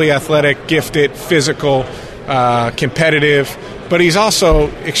incredibly athletic, gifted, physical, competitive. But he's also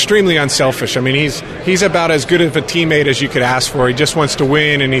extremely unselfish. I mean, he's about as good of a teammate as you could ask for. He just wants to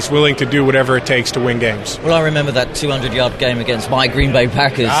win, and he's willing to do whatever it takes to win games. Well, I remember that 200-yard game against my Green Bay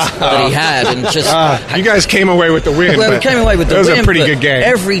Packers that he had, and just you guys came away with the win. Well, we came away with the win. It was a pretty good game.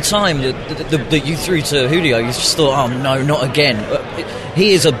 Every time that you threw to Julio, you just thought, "Oh no, not again."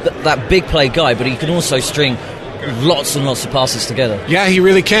 He is that big play guy, but he can also string lots and lots of passes together. Yeah, he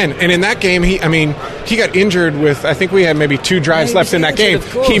really can. And in that game, he got injured with, I think we had maybe 2 drives left in that game.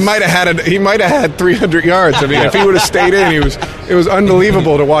 He might have had 300 yards. I mean, if he would have stayed in, it was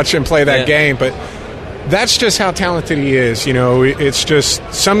unbelievable to watch him play that game. But that's just how talented he is. It's just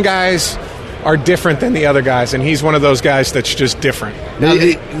some guys are different than the other guys, and he's one of those guys that's just different. Now,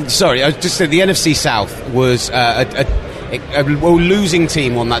 I just said the NFC South was a losing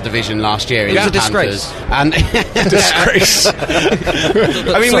team won that division last year. It was a disgrace. And disgrace.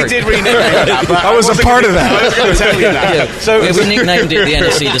 I mean, we did rename that, but I was a part of that. I was going to tell you that. Yeah. So we nicknamed it the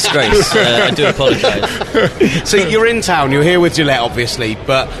NFC Disgrace. I do apologise. So you're in town, you're here with Gillette, obviously,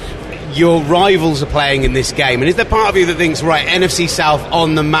 but your rivals are playing in this game, and is there part of you that thinks, right, NFC South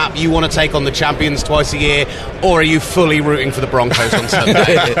on the map, you want to take on the champions twice a year, or are you fully rooting for the Broncos on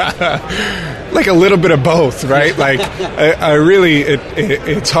Sunday? Like a little bit of both, right? Like, I really,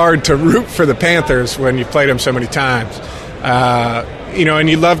 it's hard to root for the Panthers when you played them so many times. And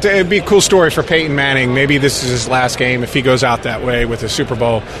you'd love to, it'd be a cool story for Peyton Manning. Maybe this is his last game if he goes out that way with a Super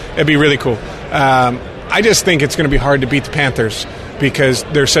Bowl. It'd be really cool. I just think it's going to be hard to beat the Panthers because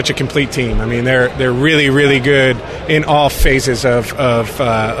they're such a complete team. I mean, they're really, really good in all phases of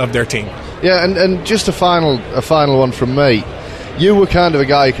their team. Yeah, and just a final one from me. You were kind of a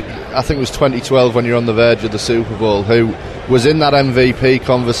guy, I think it was 2012 when you were on the verge of the Super Bowl, who was in that MVP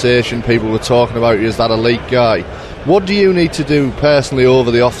conversation. People were talking about you as that elite guy. What do you need to do personally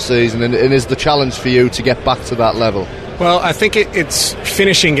over the off-season, and is the challenge for you to get back to that level? Well, I think it's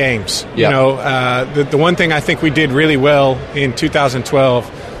finishing games. Yep. You know, the one thing I think we did really well in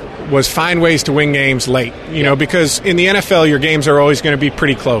 2012 was find ways to win games late. You know, because in the NFL, your games are always going to be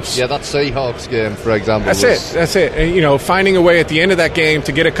pretty close. Yeah, that Seahawks game, for example. That's it. And, you know, finding a way at the end of that game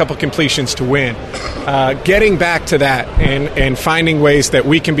to get a couple completions to win. Getting back to that and finding ways that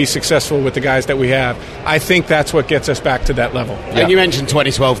we can be successful with the guys that we have, I think that's what gets us back to that level. Yeah. And you mentioned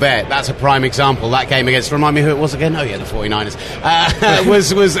 2012 there. That's a prime example. That game against, remind me who it was again? Oh, yeah, the 49ers.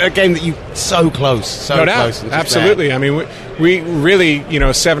 Was a game that you so close. No doubt. Close. Absolutely. There. I mean, we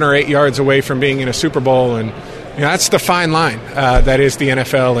really, 7 or 8 yards away from being in a Super Bowl, and that's the fine line that is the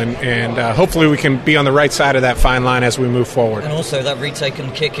NFL, and hopefully we can be on the right side of that fine line as we move forward. And also that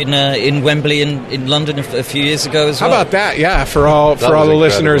retaken kick in Wembley in London a few years ago as well. How about that? Yeah, for all the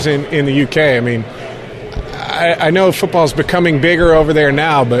listeners in the UK. I mean, I know football's becoming bigger over there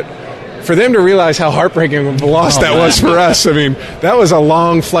now, but for them to realize how heartbreaking of a loss that was for us, I mean, that was a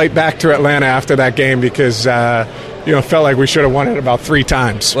long flight back to Atlanta after that game because it felt like we should have won it about 3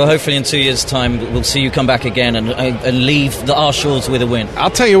 times. Well, hopefully in 2 years' time we'll see you come back again and leave our shores with a win. I'll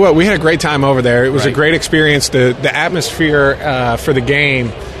tell you what, we had a great time over there. It was a great experience. The atmosphere for the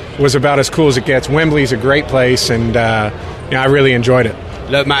game was about as cool as it gets. Wembley's a great place, and I really enjoyed it.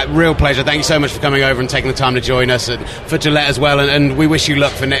 Look, Matt, real pleasure. Thank you so much for coming over and taking the time to join us, and for Gillette as well. And we wish you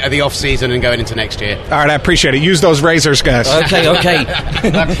luck for the off-season and going into next year. All right, I appreciate it. Use those razors, guys. Okay.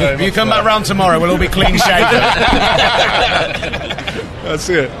 If you come back round tomorrow, we'll all be clean-shaven. That's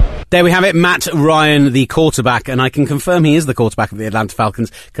it. There we have it, Matt Ryan, the quarterback, and I can confirm he is the quarterback of the Atlanta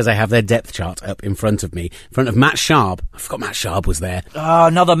Falcons because I have their depth chart up in front of me. In front of Matt Sharp. I forgot Matt Sharp was there. Oh,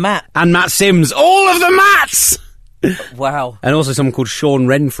 another Matt. And Matt Sims. All of the Matts! Wow. And also someone called Sean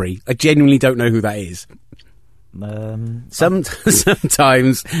Renfrey. I genuinely don't know who that is. Sometimes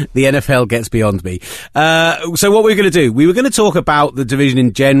the NFL gets beyond me. So what we're going to do, we were going to talk about the division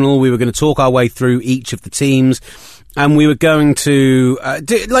in general. We were going to talk our way through each of the teams. And we were going to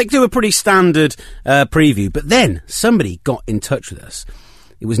do a pretty standard preview. But then somebody got in touch with us.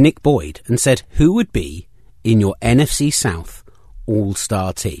 It was Nick Boyd and said, who would be in your NFC South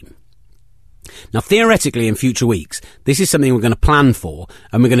All-Star team? Now, theoretically, in future weeks, this is something we're going to plan for,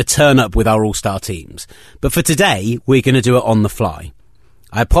 and we're going to turn up with our all-star teams. But for today, we're going to do it on the fly.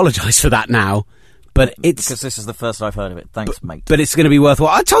 I apologise for that now, but it's... Because this is the first I've heard of it. Thanks, mate. But it's going to be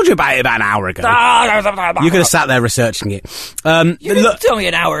worthwhile. I told you about it about an hour ago. You could have sat there researching it. You didn't tell me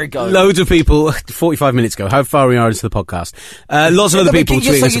an hour ago. Loads of people, 45 minutes ago, how far we are into the podcast. Lots of other people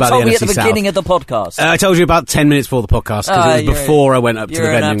tweeting us about the NFC South. You told me at the beginning of the podcast. I told you about 10 minutes before the podcast, because it was before I went up to the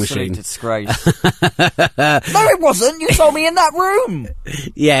vending machine. Disgrace. No, it wasn't. You told me in that room.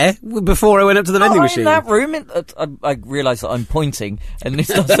 Yeah, before I went up to the vending machine. In that room, I realise that I'm pointing, and this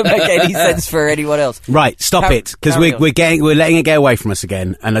doesn't make any sense for anyone else. Right, stop it, because we're letting it get away from us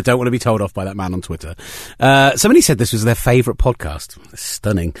again, and I don't want to be told off by that man on Twitter. Somebody said this was their favourite podcast.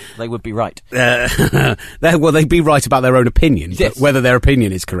 Stunning. They would be right. They'd be right about their own opinion, yes. But whether their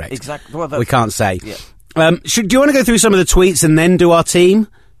opinion is correct, exactly. Well, we can't say. Yeah. Do you want to go through some of the tweets and then do our team?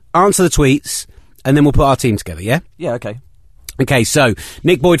 Answer the tweets, and then we'll put our team together, yeah? Yeah, okay. Okay, so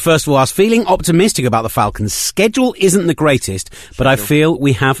Nick Boyd first of all asked, feeling optimistic about the Falcons. Schedule isn't the greatest, but I feel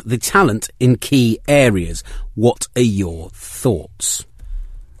we have the talent in key areas. What are your thoughts?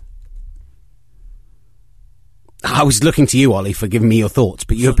 I was looking to you, Ollie, for giving me your thoughts,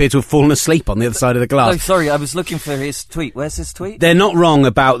 but you appear to have fallen asleep on the other side of the glass. Oh, sorry, I was looking for his tweet. Where's his tweet? They're not wrong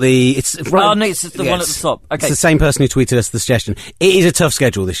about the... It's the one at the top. Okay. It's the same person who tweeted us the suggestion. It is a tough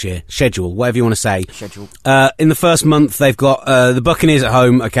schedule this year. Schedule, whatever you want to say. Schedule. In the first month, they've got the Buccaneers at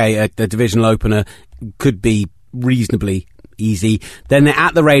home. Okay, a divisional opener could be reasonably easy. Then they're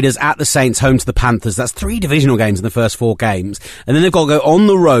at the Raiders, at the Saints, home to the Panthers. That's 3 divisional games in the first 4 games. And then they've got to go on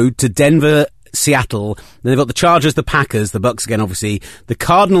the road to Denver, Seattle. Then they've got the Chargers, the Packers, the Bucks again, obviously, the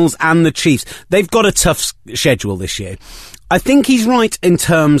Cardinals and the Chiefs. They've got a tough schedule this year. I think he's right in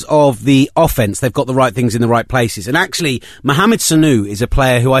terms of the offense. They've got the right things in the right places. And actually, Mohamed Sanu is a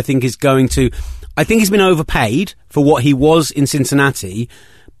player who I think is going to... I think he's been overpaid for what he was in Cincinnati.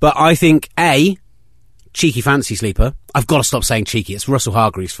 But I think, A, cheeky fantasy sleeper. I've got to stop saying cheeky. It's Russell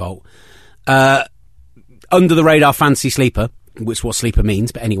Hargreaves' fault. Under the radar fantasy sleeper, which is what sleeper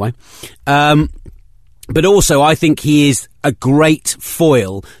means, but anyway. But also, I think he is a great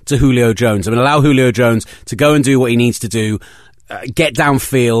foil to Julio Jones. I'm going to allow Julio Jones to go and do what he needs to do, get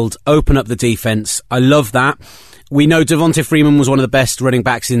downfield, open up the defense. I love that. We know Devonta Freeman was one of the best running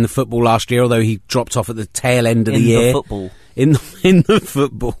backs in the football last year, although he dropped off at the tail end of the year. In the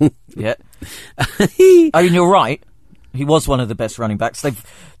football. Yeah. I mean, you're right. He was one of the best running backs. They've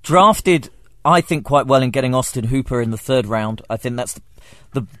drafted, I think, quite well in getting Austin Hooper in the 3rd round. I think that's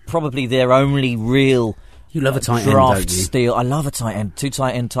probably their only real you love a tight draft end, don't you? steal. I love a tight end. 2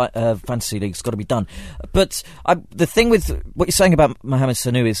 tight end fantasy leagues got to be done. But the thing with what you're saying about Mohamed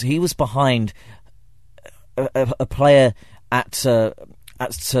Sanu is he was behind a player at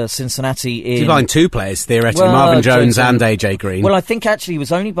Cincinnati. He's behind 2 players, theoretically, Marvin Jones and AJ Green. Well, I think actually he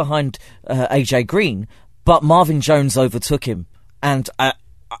was only behind AJ Green, but Marvin Jones overtook him. And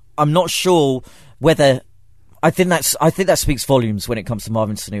I'm not sure whether... I think that speaks volumes when it comes to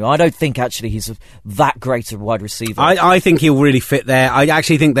Marvin Sanu. I don't think actually he's that great a wide receiver. I think he'll really fit there. I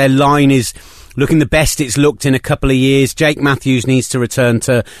actually think their line is looking the best it's looked in a couple of years. Jake Matthews needs to return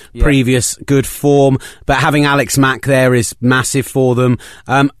to previous good form, but having Alex Mack there is massive for them.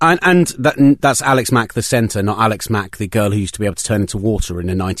 And that's Alex Mack, the centre, not Alex Mack, the girl who used to be able to turn into water in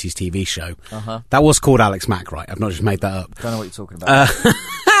a 90s TV show. That was called Alex Mack, right? I've not just made that up. Don't know what you're talking about.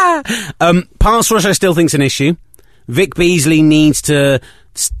 Pass rush I still think's an issue. Vic Beasley needs to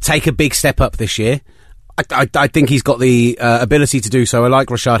take a big step up this year. I think he's got the ability to do so. I like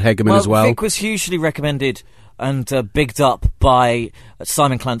Rashad Hegeman as well. Vic was hugely recommended and bigged up by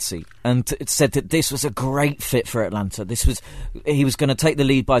Simon Clancy, and it said that this was a great fit for Atlanta. He was going to take the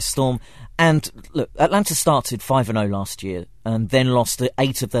lead by storm. And look, Atlanta started 5-0 last year and then lost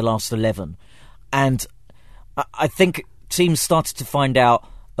 8 of their last 11. And I think teams started to find out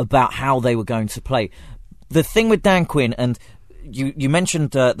about how they were going to play. The thing with Dan Quinn, and you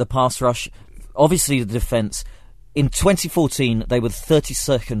mentioned the pass rush, obviously the defence. In 2014, they were the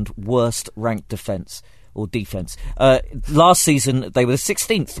 32nd worst ranked defence. Last season, they were the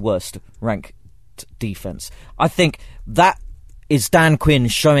 16th worst ranked defence. I think that is Dan Quinn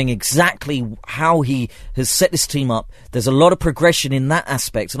showing exactly how he has set this team up. There's a lot of progression in that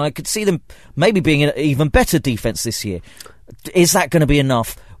aspect, and I could see them maybe being an even better defence this year. Is that going to be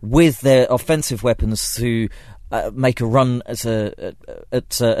enough with their offensive weapons to make a run at the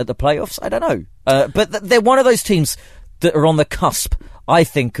playoffs? I don't know. But they're one of those teams that are on the cusp, I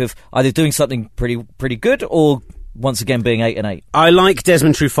think, of either doing something pretty good or once again being 8-8. I like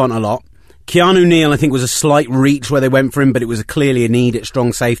Desmond Trufant a lot. Keanu Neal, I think, was a slight reach where they went for him, but it was clearly a need at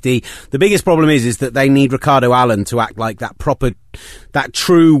strong safety. The biggest problem is that they need Ricardo Allen to act like that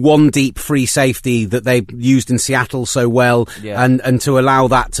true one-deep free safety that they used in Seattle so well, and to allow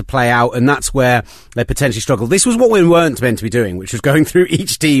that to play out, and that's where they potentially struggle. This was what we weren't meant to be doing, which was going through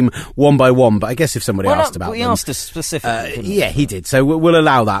each team one by one, but I guess if somebody asked about we them... asked us specifically. Yeah, he did, so we'll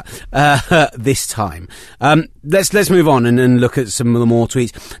allow that this time. Let's move on and look at some of the more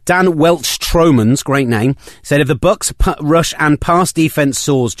tweets. Dan Welch-Tromans, great name, said if the Bucks' rush and pass defense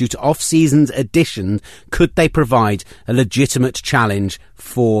soars due to off-season's addition, could they provide a legitimate challenge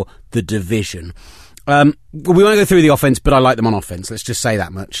for the division? We won't go through the offense, but I like them on offense. Let's just say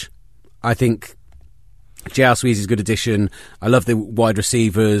that much. I think J.R. Sweezy's a good addition. I love the wide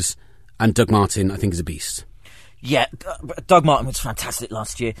receivers, and Doug Martin I think is a beast. Yeah, Doug Martin was fantastic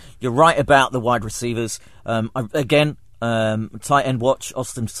last year. You're right about the wide receivers. Tight end watch,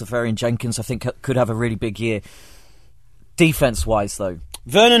 Austin Seferian-Jenkins I think could have a really big year. Defense-wise, though,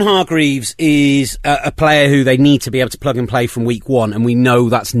 Vernon Hargreaves is a player who they need to be able to plug and play from week 1, and we know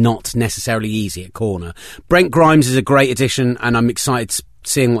that's not necessarily easy at corner. Brent Grimes is a great addition, and I'm excited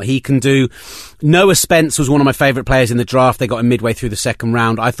seeing what he can do. Noah Spence was one of my favourite players in the draft. They got him midway through the second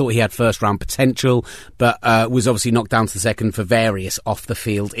round. I thought he had first round potential, but was obviously knocked down to the second for various off the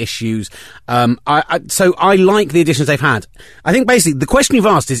field issues. So I like the additions they've had. I think basically the question you've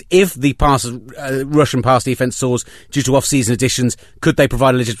asked is if the Russian pass defence soars due to off-season additions, could they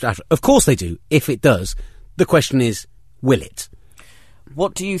provide a legitimate? Of course they do. If it does, the question is, will it?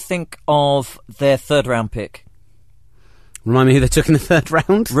 What do you think of their third round pick? Remind me who they took in the third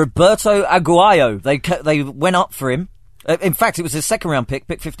round? Roberto Aguayo. They went up for him, In fact, it was his second round pick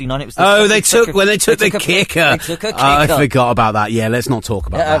 59. It was. They took the kicker. They took a kicker. I forgot about that. Yeah, let's not talk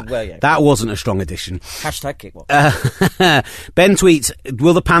about that. Well, yeah. That wasn't a strong addition. Hashtag kickball. Ben tweets: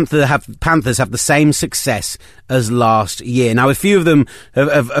 will the Panthers have the same success as last year? Now, a few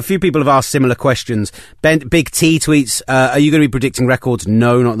people have asked similar questions. Big T tweets: are you going to be predicting records?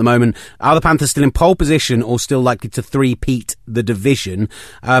 No, not at the moment. Are the Panthers still in pole position or still likely to three-peat the division?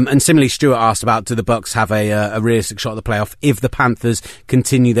 And similarly, Stuart asked about: do the Bucks have a realistic shot at the playoff if the Panthers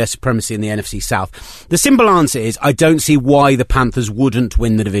continue their supremacy in the NFC South? The simple answer is I don't see why the Panthers wouldn't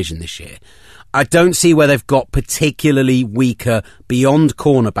win the division this year. I don't see where they've got particularly weaker beyond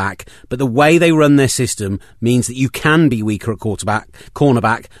cornerback, but the way they run their system means that you can be weaker at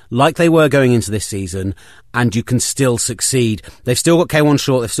cornerback, like they were going into this season, and you can still succeed. They've still got K1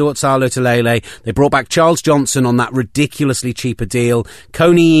 Short, they've still got Salo Tulele, they brought back Charles Johnson on that ridiculously cheaper deal.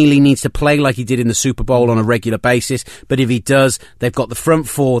 Coney Ealy needs to play like he did in the Super Bowl on a regular basis, but if he does, they've got the front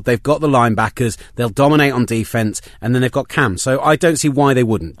four, they've got the linebackers, they'll dominate on defence, and then they've got Cam. So I don't see why they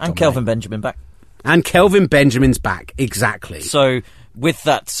wouldn't. And Kelvin Benjamin back. And Kelvin Benjamin's back, exactly. So with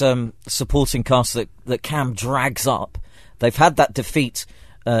that supporting cast that Cam drags up, they've had that defeat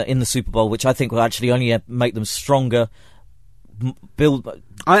in the Super Bowl, which I think will actually only make them stronger. Build their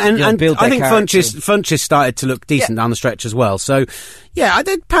I think character. Funchess started to look decent down the stretch as well. So, yeah, I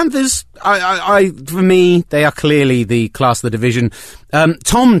think Panthers, for me, they are clearly the class of the division.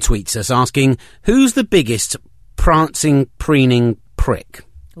 Tom tweets us asking, who's the biggest prancing, preening prick?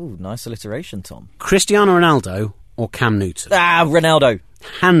 Ooh, nice alliteration, Tom. Cristiano Ronaldo or Cam Newton? Ronaldo.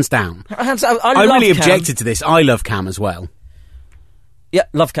 Hands down. Hands down. I really objected to this. I love Cam as well. Yeah,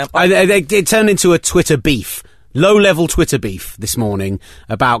 love Cam. It turned into a Twitter beef. Low-level Twitter beef this morning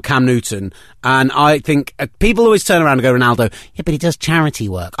about Cam Newton, and I think people always turn around and go, Ronaldo, yeah, but he does charity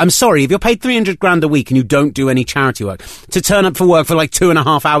work. I'm sorry, if you're paid $300,000 a week and you don't do any charity work, to turn up for work for like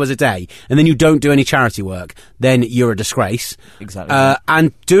 2.5 hours a day, and then you don't do any charity work, then you're a disgrace. Exactly.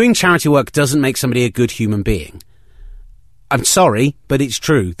 And doing charity work doesn't make somebody a good human being. I'm sorry, but it's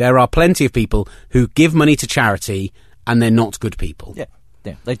true. There are plenty of people who give money to charity and they're not good people. Yeah.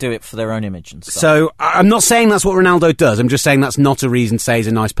 Yeah, they do it for their own image and stuff. So I'm not saying that's what Ronaldo does. I'm just saying that's not a reason to say he's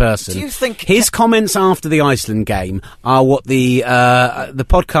a nice person. Do you think his comments after the Iceland game are what the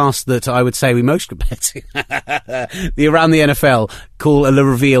podcast that I would say we most compare to, the Around the NFL, call a Le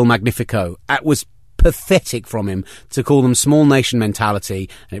Reveal Magnifico. It was pathetic from him to call them small nation mentality,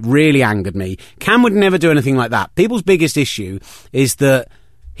 and it really angered me. Cam would never do anything like that. People's biggest issue is that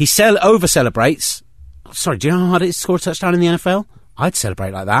he over-celebrates. Sorry, do you know how hard it is to score a touchdown in the NFL? I'd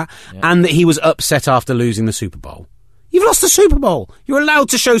celebrate like that. Yeah. And that he was upset after losing the Super Bowl. You've lost the Super Bowl. You're allowed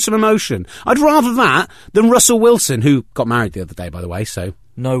to show some emotion. I'd rather that than Russell Wilson, who got married the other day, by the way, so...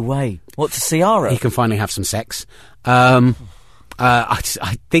 No way. What, to Ciara? He can finally have some sex. I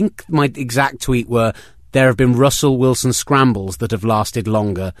think my exact tweet were, there have been Russell Wilson scrambles that have lasted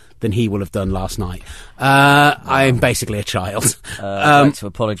longer than he will have done last night. I am basically a child. I'd like to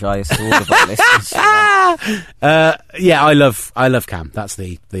apologise to all of our listeners. Yeah, I love Cam. That's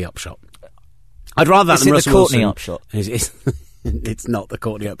the upshot. I'd rather that than Russell Wilson. Is it the Courtney upshot? It's not the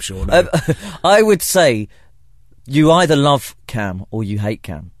Courtney upshot. No. I would say you either love Cam or you hate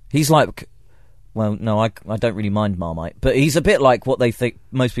Cam. He's like... Well, no, I don't really mind Marmite, but he's a bit like what they think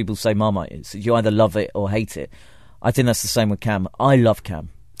most people say Marmite is. You either love it or hate it. I think that's the same with Cam. I love Cam.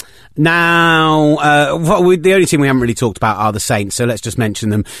 Now, the only team we haven't really talked about are the Saints, so let's just mention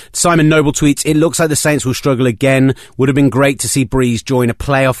them. Simon Noble tweets, it looks like the Saints will struggle again. Would have been great to see Breeze join a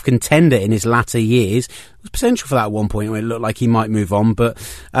playoff contender in his latter years. There was potential for that at one point where it looked like he might move on, but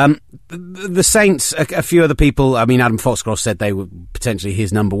the Saints, a few other people, I mean, Adam Foxcroft said they were potentially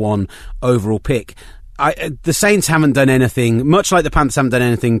his number one overall pick. The Saints haven't done anything, much like the Panthers haven't done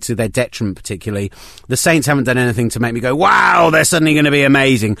anything to their detriment particularly. The Saints haven't done anything to make me go, wow, they're suddenly going to be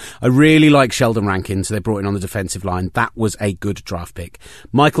amazing. I really like Sheldon Rankins, so they brought in on the defensive line. That was a good draft pick.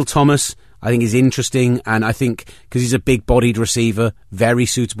 Michael Thomas, I think, is interesting, and I think because he's a big-bodied receiver, very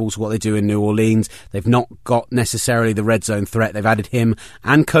suitable to what they do in New Orleans. They've not got necessarily the red zone threat. They've added him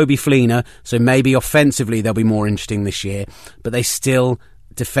and Kobe Fleener, so maybe offensively they'll be more interesting this year, but they still...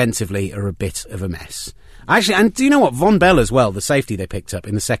 defensively are a bit of a mess. Actually, and do you know what? Von Bell as well, the safety they picked up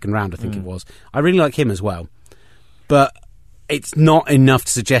in the second round, I think it was. I really like him as well. But it's not enough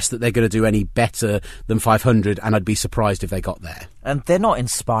to suggest that they're going to do any better than 500, and I'd be surprised if they got there. And they're not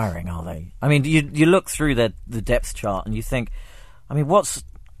inspiring, are they? I mean, you look through the depth chart and you think, I mean, what's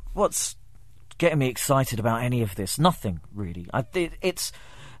getting me excited about any of this? Nothing, really. It's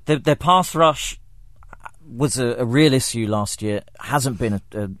their pass rush was a real issue last year. Hasn't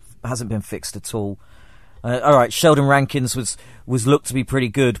been fixed at all. All right, Sheldon Rankins was looked to be pretty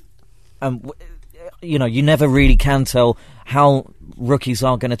good. You know, you never really can tell how rookies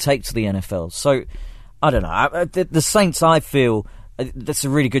are going to take to the NFL. So, I don't know. The Saints, I feel, that's a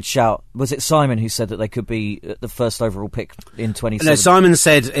really good shout. Was it Simon who said that they could be the first overall pick in 2017? No, Simon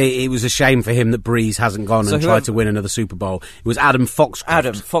said it was a shame for him that Breeze hasn't gone and tried to win another Super Bowl. It was Adam Foxcroft.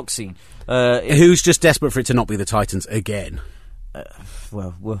 Adam Foxy. Who's just desperate for it to not be the Titans again.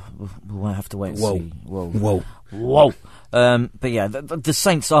 Well, we'll have to wait and see. Whoa. But yeah, the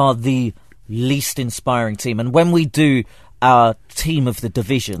Saints are the least inspiring team. And when we do our team of the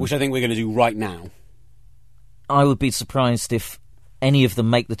division... which I think we're going to do right now. I would be surprised if any of them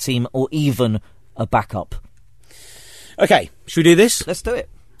make the team or even a backup. Okay, should we do this? Let's do it.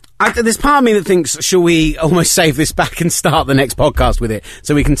 There's part of me that thinks, shall we almost save this back and start the next podcast with it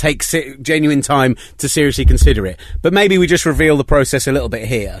so we can take genuine time to seriously consider it. But maybe we just reveal the process a little bit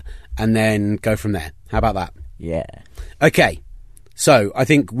here and then go from there. How about that? Yeah. Okay, so I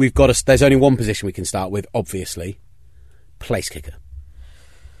think we've got there's only one position we can start with, obviously. Place kicker.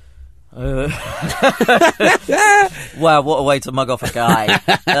 Wow, what a way to mug off a guy.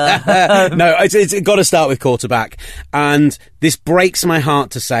 No, it's got to start with quarterback. And this breaks my heart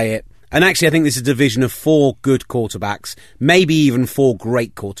to say it. And actually, I think this is a division of 4 good quarterbacks, maybe even 4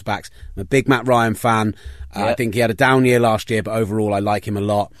 great quarterbacks. I'm a big Matt Ryan fan. Yep. I think he had a down year last year, but overall I like him a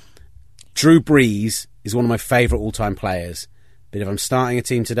lot. Drew Brees is one of my favourite all-time players. But if I'm starting a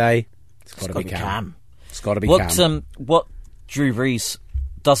team today, it's got to be Cam. It's got to be Cam. What Drew Brees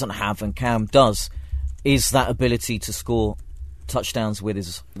doesn't have and Cam does is that ability to score touchdowns with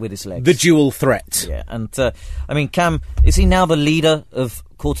his legs. The dual threat. Yeah, and I mean, Cam, is he now the leader of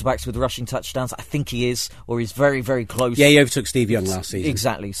quarterbacks with rushing touchdowns? I think he is, or he's very, very close. Yeah, he overtook Steve Young last season.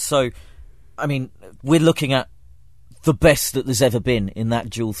 Exactly. So, I mean, we're looking at the best that there's ever been in that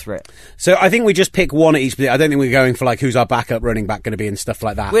dual threat. So I think we just pick one at each. I don't think we're going for like who's our backup running back going to be and stuff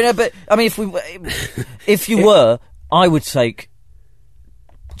like that. But I mean, if you were, I would take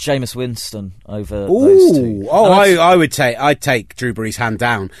Jameis Winston over those two. I'd take Drew Brees hand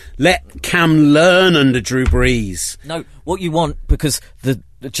down. Let Cam learn under Drew Brees. No, what you want, because the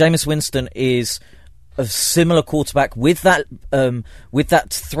Jameis Winston is a similar quarterback with that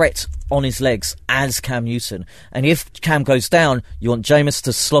threat on his legs as Cam Newton. And if Cam goes down, you want Jameis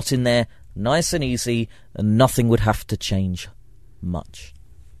to slot in there nice and easy, and nothing would have to change much.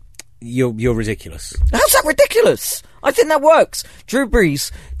 You're ridiculous. How's that ridiculous? I think that works. Drew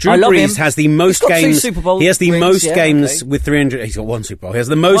Brees has the most games. Super Bowl he has the rings, most games with 300. He's got one Super Bowl. He has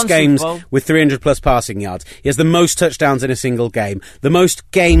the most games with 300 plus passing yards. He has the most touchdowns in a single game. The most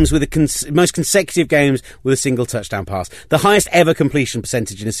games with most consecutive games with a single touchdown pass. The highest ever completion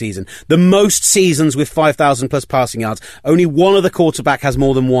percentage in a season. The most seasons with 5,000 plus passing yards. Only one other quarterback has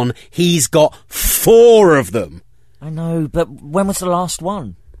more than one. He's got 4 of them. I know, but when was the last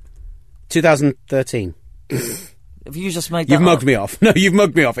one? 2013. Have you just made that You've mugged up? me off. No, you've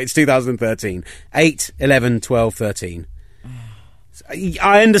mugged me off. It's 2013. 8, 11, 12, 13.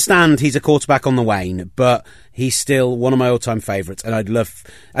 I understand he's a quarterback on the wane, but he's still one of my all-time favourites, and I'd love...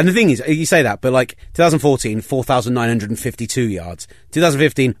 And the thing is, you say that, but like 2014, 4,952 yards.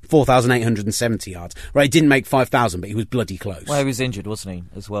 2015, 4,870 yards. Right, he didn't make 5,000, but he was bloody close. Well, he was injured, wasn't he,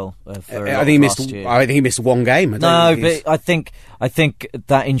 as well? I think he missed one game. I think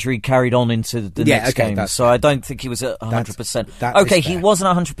that injury carried on into the next game, so I don't think he was at 100%. Okay, he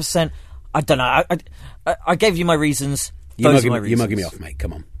wasn't 100%. I don't know. I gave you my reasons. You're mugging me off, mate.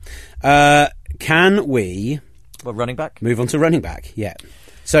 Come on. Can we... Well, running back? Move on to running back, yeah.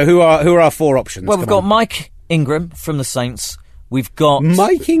 So who are our 4 options? Well, we've got Mike Ingram from the Saints. We've got...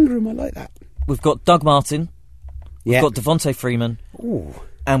 Mike Ingram, I like that. We've got Doug Martin. We've got Devontae Freeman. Ooh.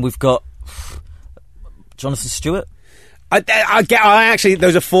 And we've got Jonathan Stewart. I actually...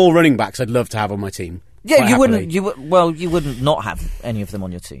 Those are 4 running backs I'd love to have on my team. Yeah, you wouldn't... You wouldn't not have any of them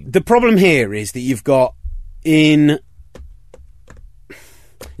on your team. The problem here is that you've got... In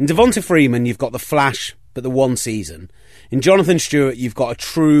Devonta Freeman, you've got the flash, but the one season. In Jonathan Stewart, you've got a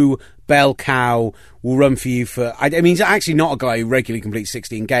true bell cow, will run for you for... I mean, he's actually not a guy who regularly completes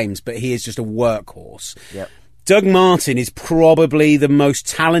 16 games, but he is just a workhorse. Yep. Doug Martin is probably the most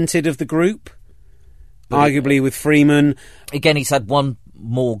talented of the group, arguably with Freeman. Again, he's had one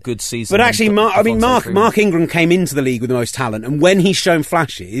more good season. But actually, Mark Ingram came into the league with the most talent, and when he's shown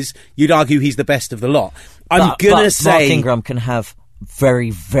flashes, you'd argue he's the best of the lot. But Mark Ingram can have very,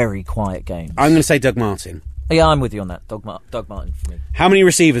 very quiet games. I'm going to say Doug Martin. Yeah, I'm with you on that. Doug Martin for me. How many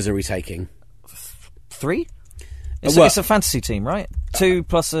receivers are we taking? 3? It's a fantasy team, right? 2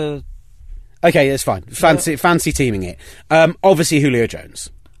 plus a... Okay, that's fine. Fancy teaming it. Obviously, Julio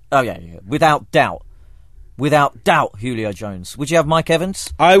Jones. Oh, yeah. Without doubt. without doubt, Julio Jones. Would you have Mike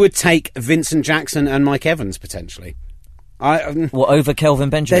Evans? I would take Vincent Jackson and Mike Evans, potentially. Over Kelvin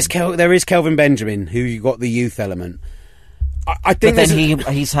Benjamin? There is Kelvin Benjamin, who you got the youth element. I think but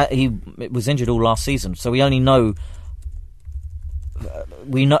then he was injured all last season, so we only know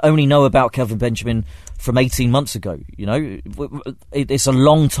only know about Kelvin Benjamin from 18 months ago. You know, it's a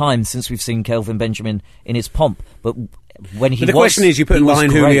long time since we've seen Kelvin Benjamin in his pomp. But the question is, you put him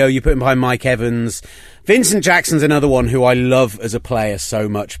behind Julio, you put him behind Mike Evans. Vincent Jackson's another one who I love as a player so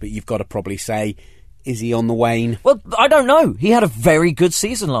much, but you've got to probably say, is he on the wane? Well, I don't know. He had a very good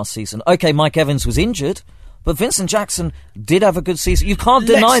season last season. Okay, Mike Evans was injured, but Vincent Jackson did have a good season. You can't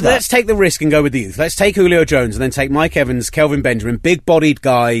deny that. Let's take the risk and go with the youth. Let's take Julio Jones and then take Mike Evans, Kelvin Benjamin, big-bodied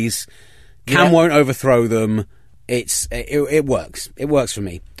guys. Cam won't overthrow them. It works. It works for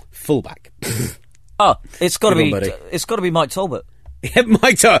me. Fullback. It's got to be Mike Talbot.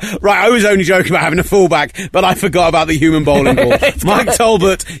 Right, I was only joking about having a fullback, but I forgot about the human bowling ball. Mike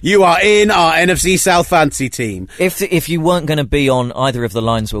Talbot, you are in our NFC South fantasy team. If you weren't going to be on either of the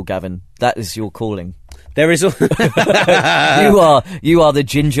lines, Will Gavin, that is your calling. There is you are the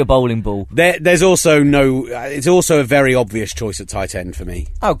ginger bowling ball. There's also it's also a very obvious choice at tight end for me.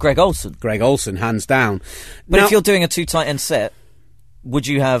 Oh, Greg Olsen. Greg Olsen, hands down. But if you're doing a 2 tight end set, would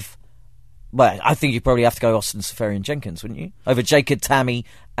you have... Well, I think you probably have to go Austin Seferian-Jenkins, wouldn't you? Over Jacob Tammy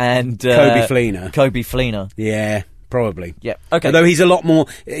and... Kobe Fleener. Yeah, probably. Yeah, okay. Although he's a lot more...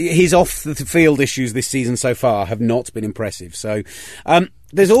 His off-the-field issues this season so far have not been impressive. So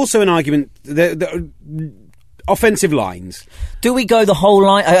there's also an argument... The offensive lines. Do we go the whole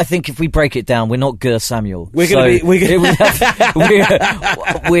line? I think if we break it down, we're not Gur Samuel. We'd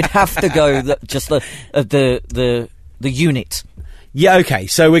have to go just the unit. Yeah, okay,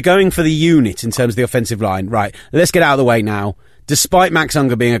 so we're going for the unit in terms of the offensive line. Right, let's get out of the way now. Despite Max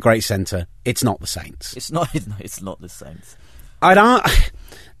Unger being a great centre, it's not the Saints. It's not the Saints.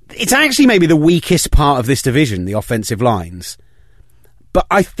 It's actually maybe the weakest part of this division, the offensive lines. But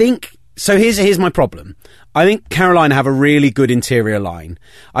I think... So here's my problem. I think Carolina have a really good interior line.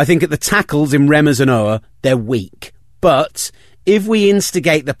 I think at the tackles in Remmers and Oa, they're weak. But... if we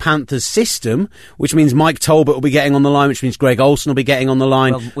instigate the Panthers system, which means Mike Talbot will be getting on the line, which means Greg Olsen will be getting on the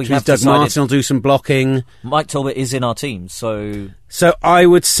line, which means Doug Martin will do some blocking. Mike Talbot is in our team, so... So I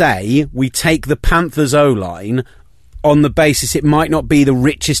would say we take the Panthers O-line on the basis it might not be the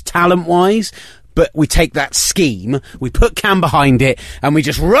richest talent-wise, but we take that scheme, we put Cam behind it, and we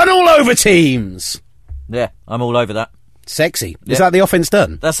just run all over teams. Yeah, I'm all over that. Sexy. Is that the offence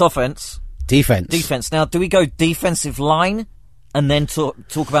done? That's offence. Defence. Now, do we go defensive line and then talk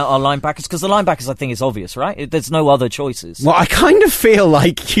about our linebackers? Because the linebackers, I think, is obvious, right? There's no other choices. Well, I kind of feel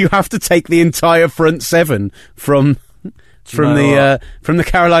like you have to take the entire front seven from the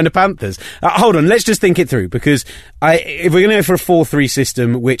Carolina Panthers. Hold on, let's just think it through, because if we're going to go for a 4-3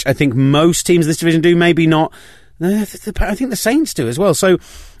 system, which I think most teams in this division do, maybe not. I think the Saints do as well. So,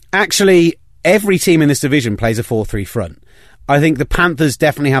 actually, every team in this division plays a 4-3 front. I think the Panthers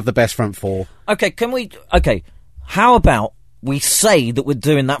definitely have the best front four. Okay, how about we say that we're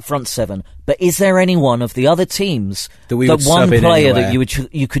doing that front seven, but is there any one of the other teams that one player that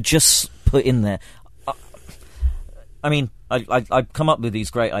you could just put in there? I mean, I come up with these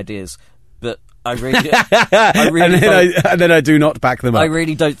great ideas, but I really and then I do not back them up. I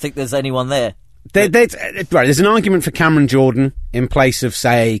really don't think there's anyone there. There's an argument for Cameron Jordan in place of,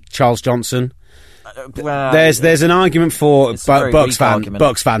 say, Charles Johnson. There's an argument for Bucks fans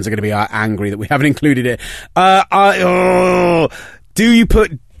are going to be angry that we haven't included it. Do you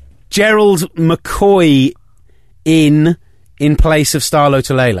put Gerald McCoy in place of Starlo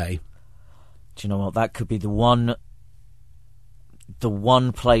Tulele? Do you know what? That could be the one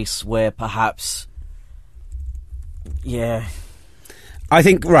place where perhaps, yeah. I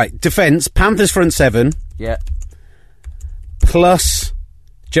think, right, defence, Panthers front seven. Yeah. Plus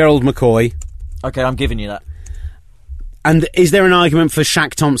Gerald McCoy. Okay, I'm giving you that. And is there an argument for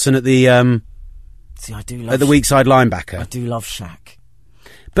Shaq Thompson at the at the weak side linebacker? I do love Shaq.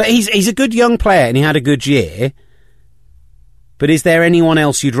 But he's a good young player and he had a good year. But is there anyone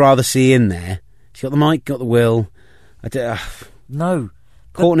else you'd rather see in there? He's got the mic, got the will. No.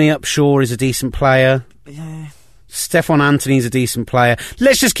 Courtney Upshaw is a decent player. Yeah. Stephon Anthony's a decent player.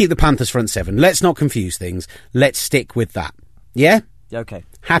 Let's just keep the Panthers front seven. Let's not confuse things. Let's stick with that. Yeah? Okay.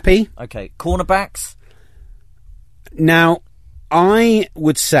 Happy? Okay. Cornerbacks? Now, I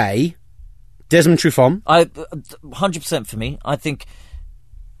would say Desmond Trufant. 100% for me. I think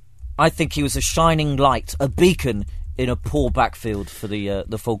he was a shining light, a beacon in a poor backfield for the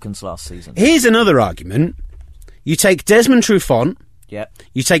Falcons last season. Here's another argument. You take Desmond Trufant. Yeah.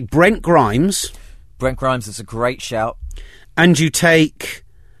 You take Brent Grimes. Brent Grimes is a great shout. And you take...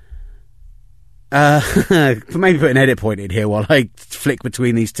 maybe put an edit point in here while I flick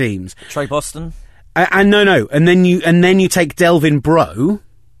between these teams. Trey Boston. And then you take Delvin Breaux,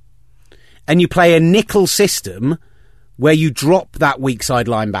 and you play a nickel system where you drop that weak side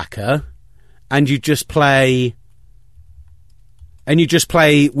linebacker, and you just play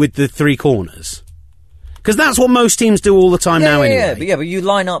with the three corners, because that's what most teams do all the time now. Anyway, but you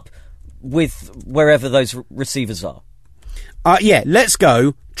line up with wherever those receivers are. Let's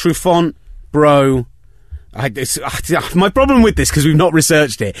go Trufant, Breaux. My problem with this, because we've not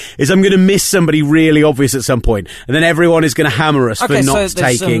researched it, is I'm going to miss somebody really obvious at some point, and then everyone is going to hammer us for not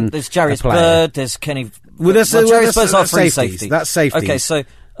taking. There's Jarius Byrd. There's Kenny. Jarius Bird's our free safety. That's safety. Okay, so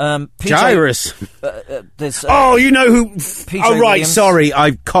Jairus. There's. You know who? PJ right. Williams. Sorry,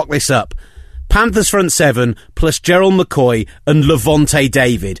 I cocked this up. Panthers front seven plus Gerald McCoy and Levante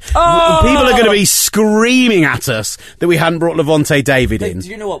David. Oh! People are going to be screaming at us that we hadn't brought Levante David in. Do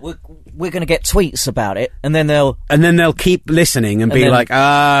you know what? We're going to get tweets about it, and then they'll keep listening and be like,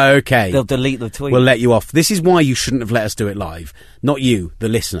 okay. They'll delete the tweet. We'll let you off. This is why you shouldn't have let us do it live. Not you, the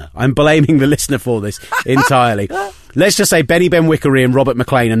listener. I'm blaming the listener for this entirely. Let's just say Benny Benwickery and Robert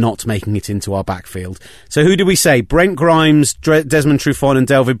McLean are not making it into our backfield. So who do we say? Brent Grimes, Desmond Trufant and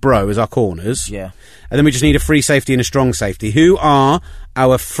Delvin Breaux as our corners. Yeah. And then we just need a free safety and a strong safety. Who are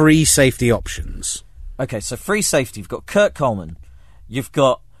our free safety options? Okay, so free safety. You've got Kurt Coleman. You've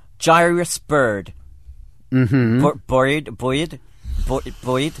got Jairus Byrd. Mm-hmm. Boyd.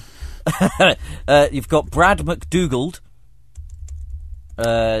 You've got Brad McDougald.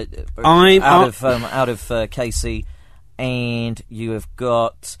 Out of KC. And you have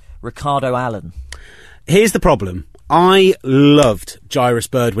got Ricardo Allen. Here's the problem. I loved Jairus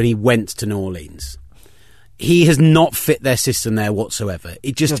Byrd when he went to New Orleans. He has not fit their system there whatsoever.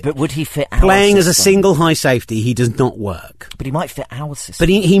 But would he fit our playing system? as a single high safety, he does not work. But he might fit our system. But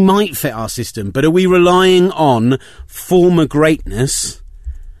he might fit our system. But are we relying on former greatness,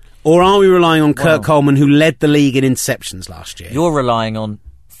 or are we relying on Kurt Coleman, who led the league in interceptions last year? You're relying on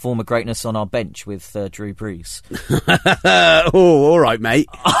former greatness on our bench with Drew Brees. All right, mate.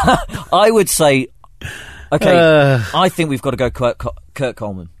 I would say, okay, I think we've got to go Kurt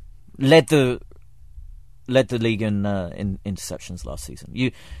Coleman. Led the league in interceptions last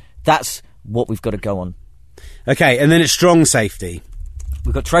season. That's what we've got to go on. Okay, and then it's strong safety.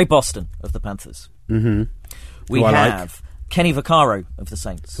 We've got Trey Boston of the Panthers. Mm-hmm. We have Kenny Vaccaro of the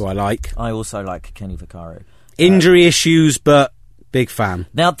Saints. Who I like. I also like Kenny Vaccaro. Injury issues, but big fan.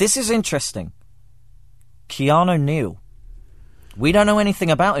 Now, this is interesting. Keanu Neal. We don't know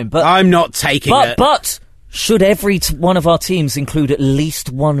anything about him, but I'm not taking it. But should every one of our teams include at least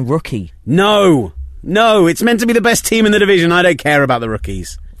one rookie? No, it's meant to be the best team in the division. I don't care about the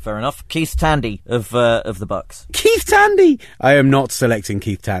rookies. Fair enough. Keith Tandy of the Bucks. Keith Tandy. I am not selecting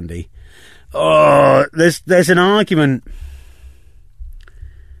Keith Tandy. Oh, there's an argument.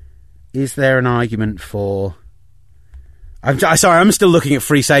 Is there an argument for? I'm still looking at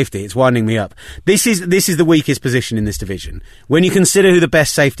free safety. It's winding me up. This is the weakest position in this division. When you consider who the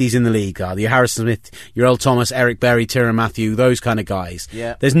best safeties in the league are, your Harrison Smith, your Earl Thomas, Eric Berry, Tyrann Mathieu, those kind of guys.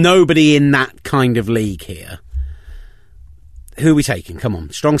 Yeah. There's nobody in that kind of league here. Who are we taking? Come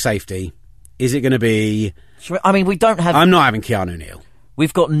on. Strong safety. Is it going to be... we don't have... I'm not having Keanu Neal.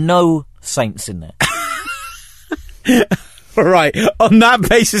 We've got no Saints in there. Right, on that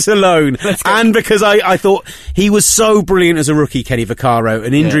basis alone, and because I thought he was so brilliant as a rookie, Kenny Vaccaro,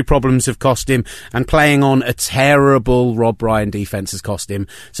 and injury problems have cost him, and playing on a terrible Rob Ryan defence has cost him.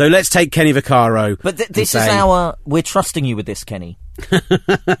 So let's take Kenny Vaccaro. But this is we're trusting you with this, Kenny.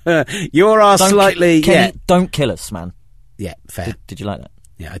 You're our slightly... Kenny, don't kill us, man. Yeah, fair. Did you like that?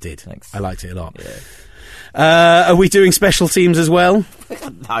 Yeah, I did. Thanks. I liked it a lot. Yeah. Are we doing special teams as well?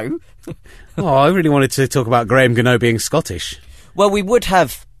 No. I really wanted to talk about Graham Gano being Scottish. Well, we would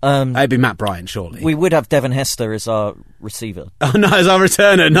have... it'd be Matt Bryant, surely. We would have Devon Hester as our receiver. Oh, no, as our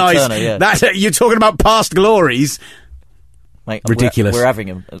returner. Nice. Returner, yeah. You're talking about past glories. Mate, ridiculous. We're having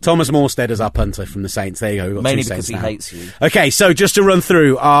him. Thomas Morstead as our punter from the Saints. There you go. We've got mainly two because Saints he now. hates you. Okay, so just to run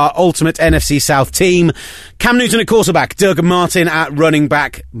through our ultimate NFC South team. Cam Newton at quarterback, Durgan Martin at running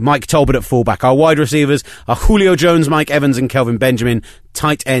back, Mike Tolbert at fullback. Our wide receivers are Julio Jones, Mike Evans and Kelvin Benjamin.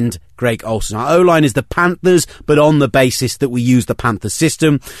 Tight end, Greg Olsen. Our O-line is the Panthers, but on the basis that we use the Panthers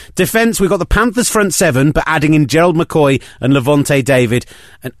system. Defence, we've got the Panthers front seven, but adding in Gerald McCoy and Levante David.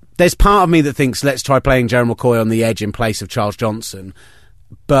 And there's part of me that thinks let's try playing Gerald McCoy on the edge in place of Charles Johnson.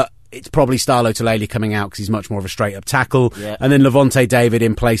 But it's probably Starlo Tulele coming out because he's much more of a straight-up tackle. Yeah. And then Levante David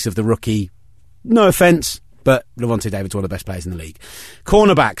in place of the rookie, no offence, but Levante David's one of the best players in the league.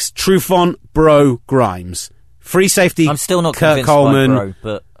 Cornerbacks, Trufant, Bro, Grimes. Free safety, I'm still not Kurt convinced Coleman. by Bro,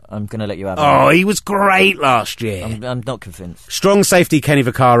 but I'm going to let you have it. Oh, he was great last year. I'm not convinced. Strong safety, Kenny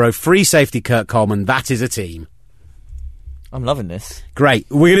Vaccaro. Free safety, Kurt Coleman. That is a team. I'm loving this. Great.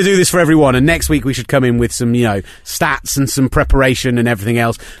 We're going to do this for everyone, and next week we should come in with some, stats and some preparation and everything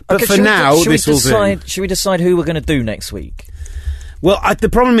else. But for now, this will do. Should we decide who we're going to do next week? Well, the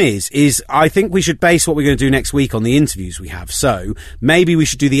problem is I think we should base what we're going to do next week on the interviews we have. So maybe we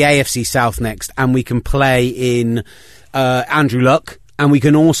should do the AFC South next, and we can play in Andrew Luck, and we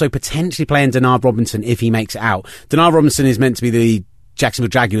can also potentially play in Denard Robinson if he makes it out. Denard Robinson is meant to be the Jacksonville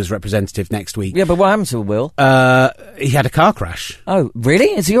Jaguars representative next week. Yeah, but what happened to Will? He had a car crash. Oh, really?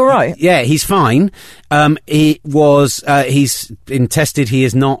 Is he all right? Yeah, he's fine. He's been tested. He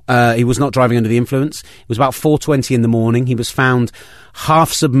was not driving under the influence. It was about 4:20 in the morning. He was found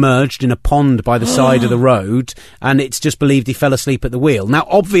half submerged in a pond by the side of the road, and it's just believed he fell asleep at the wheel. Now,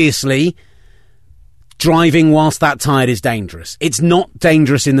 obviously, driving whilst that tired is dangerous. It's not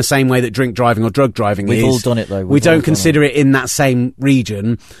dangerous in the same way that drink driving or drug driving is. We've all done it, though. We don't consider it in that same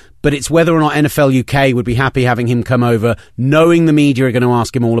region. But it's whether or not NFL UK would be happy having him come over, knowing the media are going to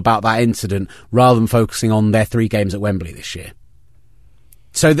ask him all about that incident, rather than focusing on their 3 games at Wembley this year.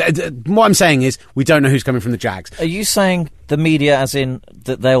 So what I'm saying is, we don't know who's coming from the Jags. Are you saying the media, as in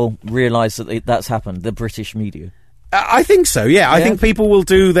that they'll realise that that's happened, the British media? I think so, yeah. I think people will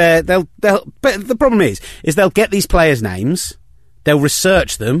do their... But the problem is they'll get these players' names, they'll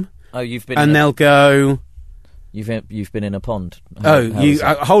research them, they'll go... You've been in a pond.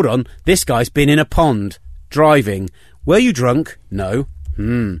 Hold on. This guy's been in a pond, driving. Were you drunk? No.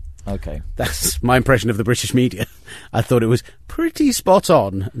 Okay. That's my impression of the British media. I thought it was pretty spot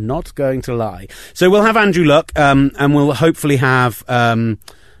on, not going to lie. So we'll have Andrew Luck, and we'll hopefully have...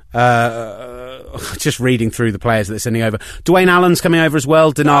 just reading through the players that they're sending over. Dwayne Allen's coming over as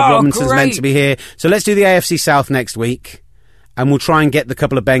well. Denard Robinson's meant to be here. So let's do the AFC South next week. And we'll try and get the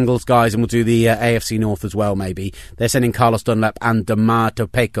couple of Bengals guys, and we'll do the AFC North as well, maybe. They're sending Carlos Dunlap and D'Amato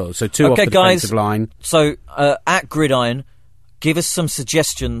Peco. So 2 off the defensive line. So, at Gridiron, give us some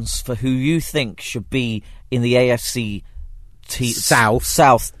suggestions for who you think should be in the AFC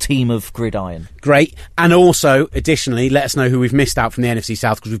South team of Gridiron. Great. And also, additionally, let us know who we've missed out from the NFC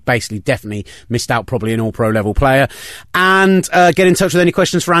South, because we've basically definitely missed out probably an all-pro level player. And get in touch with any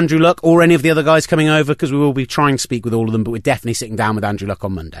questions for Andrew Luck or any of the other guys coming over, because we will be trying to speak with all of them, but we're definitely sitting down with Andrew Luck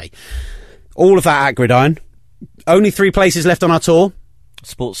on Monday. All of that at Gridiron. Only 3 places left on our tour.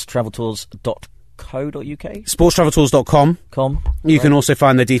 sportstraveltours.co.uk sportstraveltours.com. You can also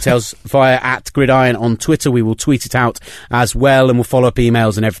find the details via @Gridiron on Twitter. We will tweet it out as well, and we'll follow up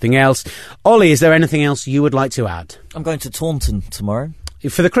emails and everything else. Ollie, is there anything else you would like to add? I'm going to Taunton tomorrow.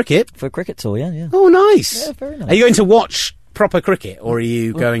 For the cricket? For a cricket tour, yeah. Oh, nice. Yeah, very nice. Are you going to watch proper cricket, or are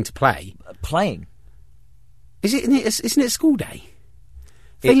you going to play? Playing. Isn't it school day?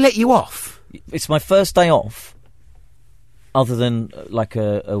 They let you off. It's my first day off. Other than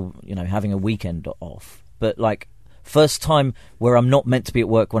having a weekend off, but first time where I'm not meant to be at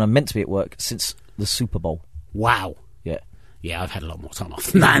work when I'm meant to be at work since the Super Bowl. Wow. Yeah, I've had a lot more time off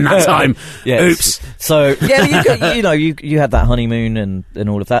than that in that time. Oops. So you had that honeymoon and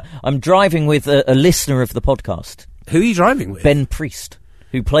all of that. I'm driving with a listener of the podcast. Who are you driving with? Ben Priest,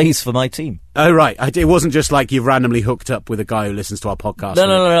 who plays for my team. Oh, right. It wasn't just like you've randomly hooked up with a guy who listens to our podcast.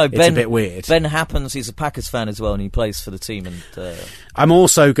 No. It's a bit weird. Ben happens, he's a Packers fan as well, and he plays for the team. And I'm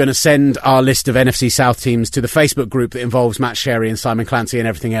also going to send our list of NFC South teams to the Facebook group that involves Matt Sherry and Simon Clancy and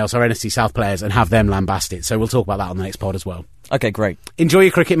everything else, our NFC South players, and have them lambast it. So we'll talk about that on the next pod as well. Okay, great. Enjoy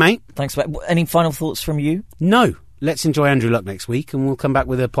your cricket, mate. Thanks for that. Any final thoughts from you? No. Let's enjoy Andrew Luck next week, and we'll come back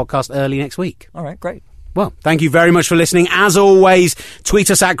with a podcast early next week. All right, great. Well, thank you very much for listening. As always,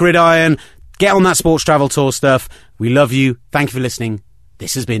 tweet us at Gridiron. Get on that Sports Travel Tour stuff. We love you. Thank you for listening.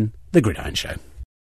 This has been The Gridiron Show.